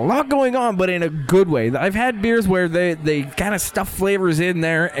 There's a lot going on, but in a good way. I've had beers where they kind of stuff flavors in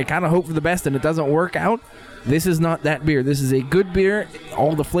there and kind of hope for the best, and it doesn't work out. This is not that beer. This is a good beer.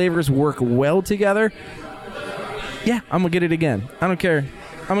 All the flavors work well together. Yeah, I'm going to get it again. I don't care.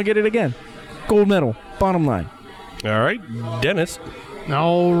 I'm going to get it again. Gold medal. Bottom line. All right, Dennis.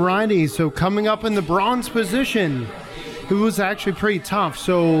 All righty. So coming up in the bronze position, it was actually pretty tough.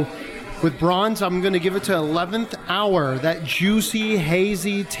 So with bronze, I'm going to give it to 11th Hour. That juicy,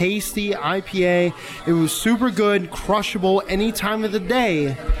 hazy, tasty IPA. It was super good, crushable any time of the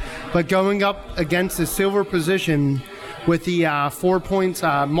day. But going up against the silver position with the 4 Points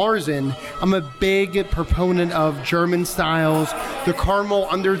Marzen, I'm a big proponent of German styles, the caramel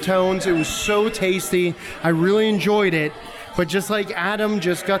undertones. It was so tasty. I really enjoyed it. But just like Adam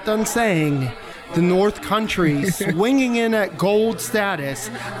just got done saying, the North Country swinging in at gold status,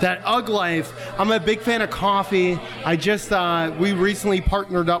 that Ugg Life. I'm a big fan of coffee. I just we recently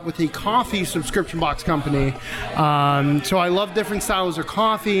partnered up with a coffee subscription box company, so I love different styles of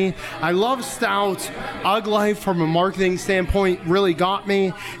coffee. I love stouts. Ugg Life, from a marketing standpoint, really got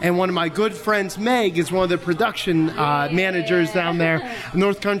me. And one of my good friends, Meg, is one of the production managers down there,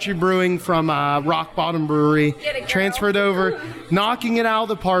 North Country Brewing from Rock Bottom Brewery. Transferred over, knocking it out of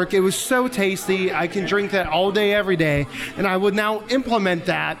the park. It was so tasty. I can drink that all day, every day, and I would now implement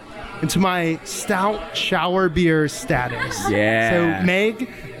that into my stout shower beer status. Yeah. So, Meg,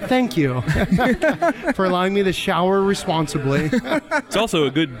 thank you for allowing me to shower responsibly. It's also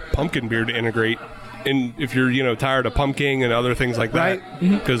a good pumpkin beer to integrate in if you're tired of pumpkin and other things like that. Right.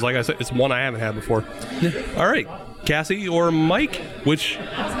 Because, like I said, it's one I haven't had before. All right. Cassie or Mike, which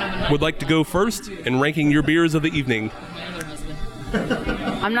would like to go first in ranking your beers of the evening?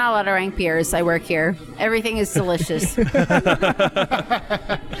 I'm not allowed to rank beers. I work here. Everything is delicious. You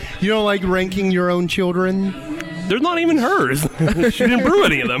don't like ranking your own children? They're not even hers. She didn't brew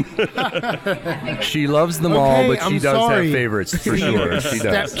any of them. She loves them all, but she does sorry. have favorites for sure. She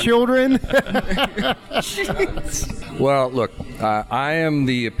does. Stepchildren? Well, look, I am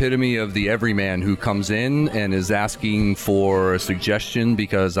the epitome of the everyman who comes in and is asking for a suggestion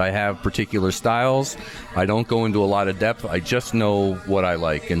because I have particular styles. I don't go into a lot of depth. I just know what I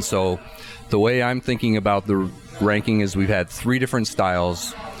like. And so the way I'm thinking about the ranking is we've had 3 different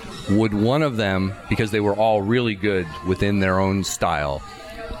styles. Would one of them, because they were all really good within their own style,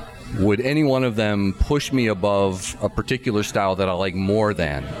 would any one of them push me above a particular style that I like more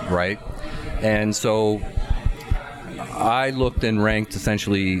than, right? And so I looked and ranked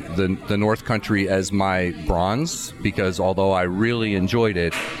essentially the North Country as my bronze, because although I really enjoyed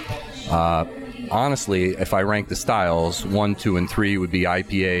it, honestly, if I rank the styles, 1, 2, and 3 would be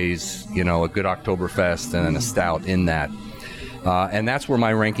IPAs, a good Oktoberfest, and then a stout in that. And that's where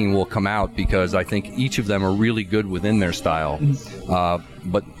my ranking will come out, because I think each of them are really good within their style.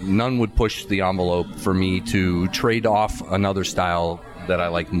 But none would push the envelope for me to trade off another style that I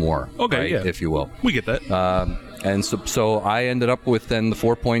like more. Okay, right, yeah. if you will. We get that. And so I ended up with then the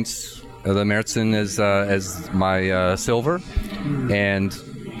 4 points, the Märzen as my silver. And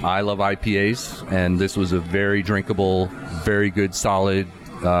I love IPAs, and this was a very drinkable, very good, solid,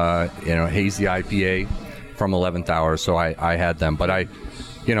 hazy IPA from 11th Hour. So I had them. But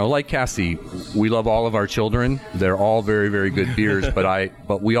like Cassie, we love all of our children. They're all very, very good beers,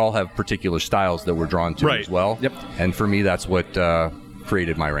 but we all have particular styles that we're drawn to as well. Yep. And for me, that's what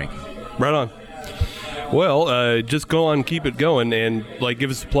created my ranking. Right on. Well, just go on, keep it going, and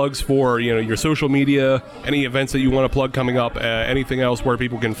give us plugs for your social media, any events that you want to plug coming up, anything else where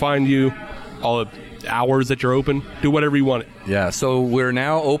people can find you, all the hours that you're open. Do whatever you want. Yeah. So we're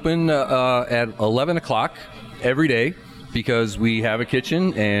now open at 11 o'clock every day, because we have a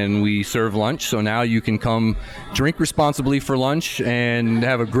kitchen and we serve lunch. So now you can come drink responsibly for lunch and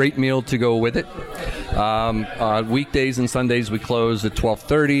have a great meal to go with it. Weekdays and Sundays we close at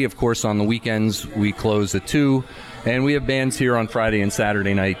 12:30. Of course, on the weekends we close at 2. And we have bands here on Friday and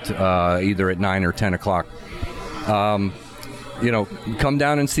Saturday night, either at 9 or 10 o'clock. Come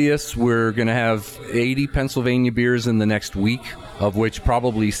down and see us. We're going to have 80 Pennsylvania beers in the next week, of which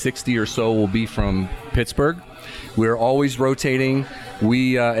probably 60 or so will be from Pittsburgh. We're always rotating.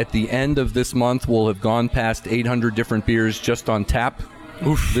 We, at the end of this month, will have gone past 800 different beers just on tap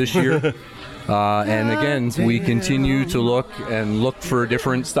this year. And again, we continue to look for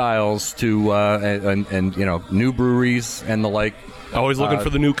different styles and new breweries and the like. Always looking for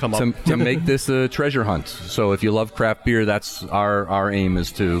the new come up. To make this a treasure hunt. So if you love craft beer, that's our aim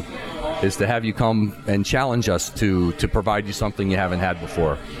is to have you come and challenge us to provide you something you haven't had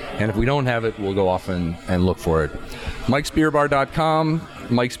before. And if we don't have it, we'll go off and look for it. Mike'sBeerBar.com,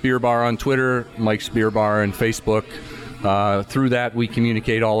 Mike's Beer Bar on Twitter, Mike's Beer Bar on Facebook. Through that, we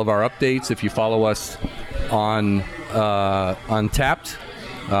communicate all of our updates. If you follow us on Tapped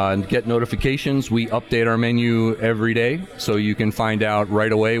and get notifications, we update our menu every day, so you can find out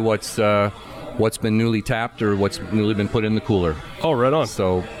right away what's been newly tapped or what's newly been put in the cooler. Oh, right on.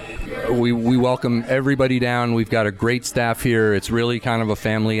 So we welcome everybody down. We've got a great staff here. It's really kind of a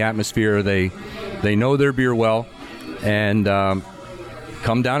family atmosphere. They know their beer well, and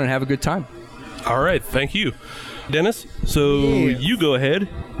come down and have a good time. All right, thank you, Dennis. So you go ahead.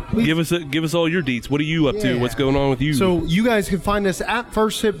 Give us all your deets. What are you up to? What's going on with you? So you guys can find us at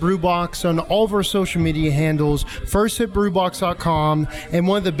First Sip Brew Box on all of our social media handles, firstsipbrewbox.com. And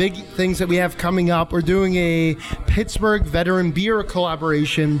one of the big things that we have coming up, we're doing a Pittsburgh veteran beer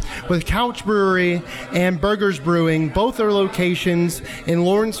collaboration with Couch Brewery and Burgers Brewing. Both are locations in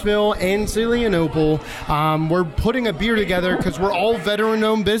Lawrenceville and Zelienople. We're putting a beer together because we're all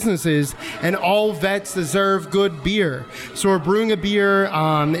veteran-owned businesses, and all vets deserve good beer. So we're brewing a beer.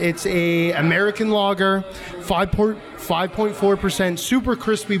 It's a American lager, 5.4%, super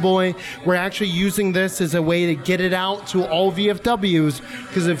crispy boy. We're actually using this as a way to get it out to all VFWs,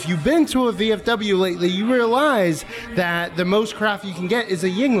 because if you've been to a VFW lately, you realize that the most craft you can get is a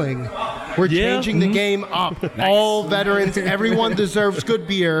Yuengling. We're changing the game up. Nice. All veterans, everyone deserves good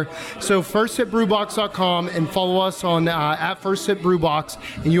beer. So firstsipbrewbox.com and follow us on at First Sip Brew Box,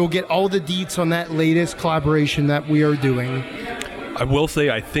 and you'll get all the deets on that latest collaboration that we are doing. I will say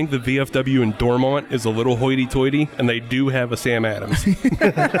I think the VFW in Dormont is a little hoity-toity, and they do have a Sam Adams.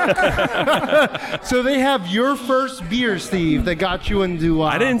 So they have your first beer, Steve, that got you into...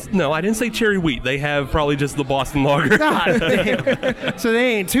 I didn't say cherry wheat. They have probably just the Boston Lager. So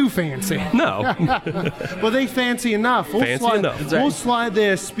they ain't too fancy. No. Well, they fancy enough. Enough. We'll slide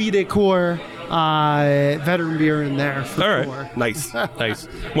the Speed Core veteran beer in there for All right. sure. Nice. Nice.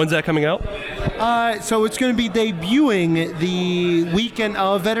 When's that coming out? So it's going to be debuting the weekend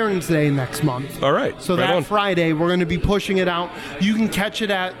of Veterans Day next month. All right. So Right that on. Friday, we're going to be pushing it out. You can catch it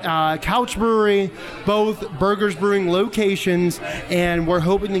at Couch Brewery, both Burgers Brewing locations, and we're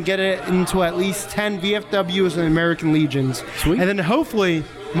hoping to get it into at least 10 VFWs and American Legions. Sweet. And then hopefully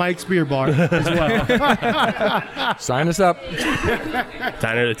Mike's Beer Bar as well. Sign us up.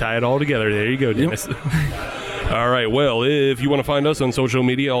 Time to tie it all together. There you go, Dennis. All right. Well, if you want to find us on social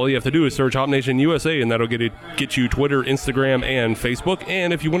media, all you have to do is search Hop Nation USA, and that'll get you Twitter, Instagram, and Facebook.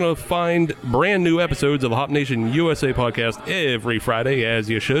 And if you want to find brand new episodes of the Hop Nation USA podcast every Friday, as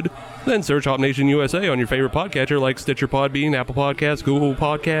you should, then search Hop Nation USA on your favorite podcatcher like Stitcher, Podbean, Apple Podcasts, Google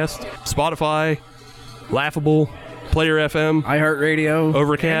Podcasts, Spotify, Laughable, Player FM, iHeartRadio,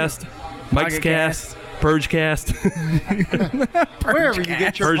 Overcast, Mike's Pocket Cast, Purgecast, Wherever you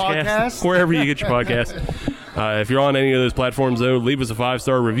get your podcast. wherever you get your podcast. If you're on any of those platforms, though, leave us a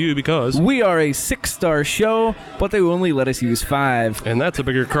 5-star review because... we are a 6-star show, but they will only let us use 5. And that's a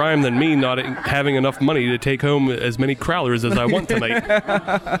bigger crime than me not having enough money to take home as many crowlers as I want tonight.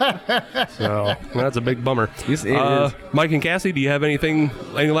 So, that's a big bummer. Yes, it is. Mike and Cassie, do you have any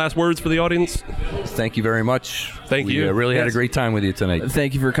last words for the audience? Thank you very much. Thank you. We really had a Yes. great time with you tonight.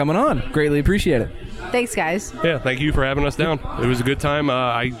 Thank you for coming on. Greatly appreciate it. Thanks, guys. Yeah, thank you for having us down. It was a good time.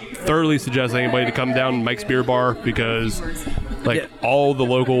 I thoroughly suggest anybody to come down to Mike's Beer Bar because, all the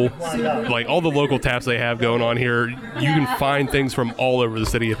local taps they have going on here, you can find things from all over the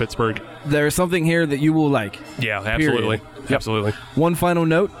city of Pittsburgh. There's something here that you will like. Yeah, absolutely, Period. absolutely. One final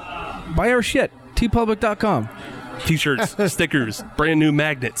note: buy our shit. tpublic.com. T-shirts, stickers, brand new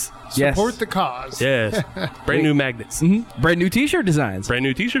magnets. Yes. Support the cause. Yes, brand new magnets. Brand new T-shirt designs. Brand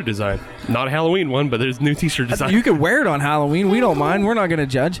new T-shirt design. Not a Halloween one, but there's new T-shirt design. You can wear it on Halloween. We don't mind. We're not going to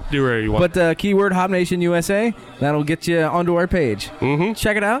judge. do whatever you want. But keyword Hop Nation USA. That'll get you onto our page. Mm-hmm.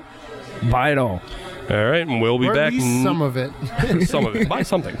 Check it out. Buy it all. All right, and we'll be Or back. at least some of it. Some of it. Buy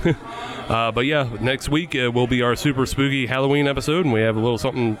something. But yeah, next week will be our super spooky Halloween episode, and we have a little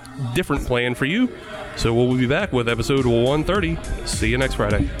something different planned for you. So we'll be back with episode 130. See you next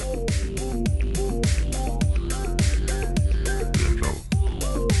Friday.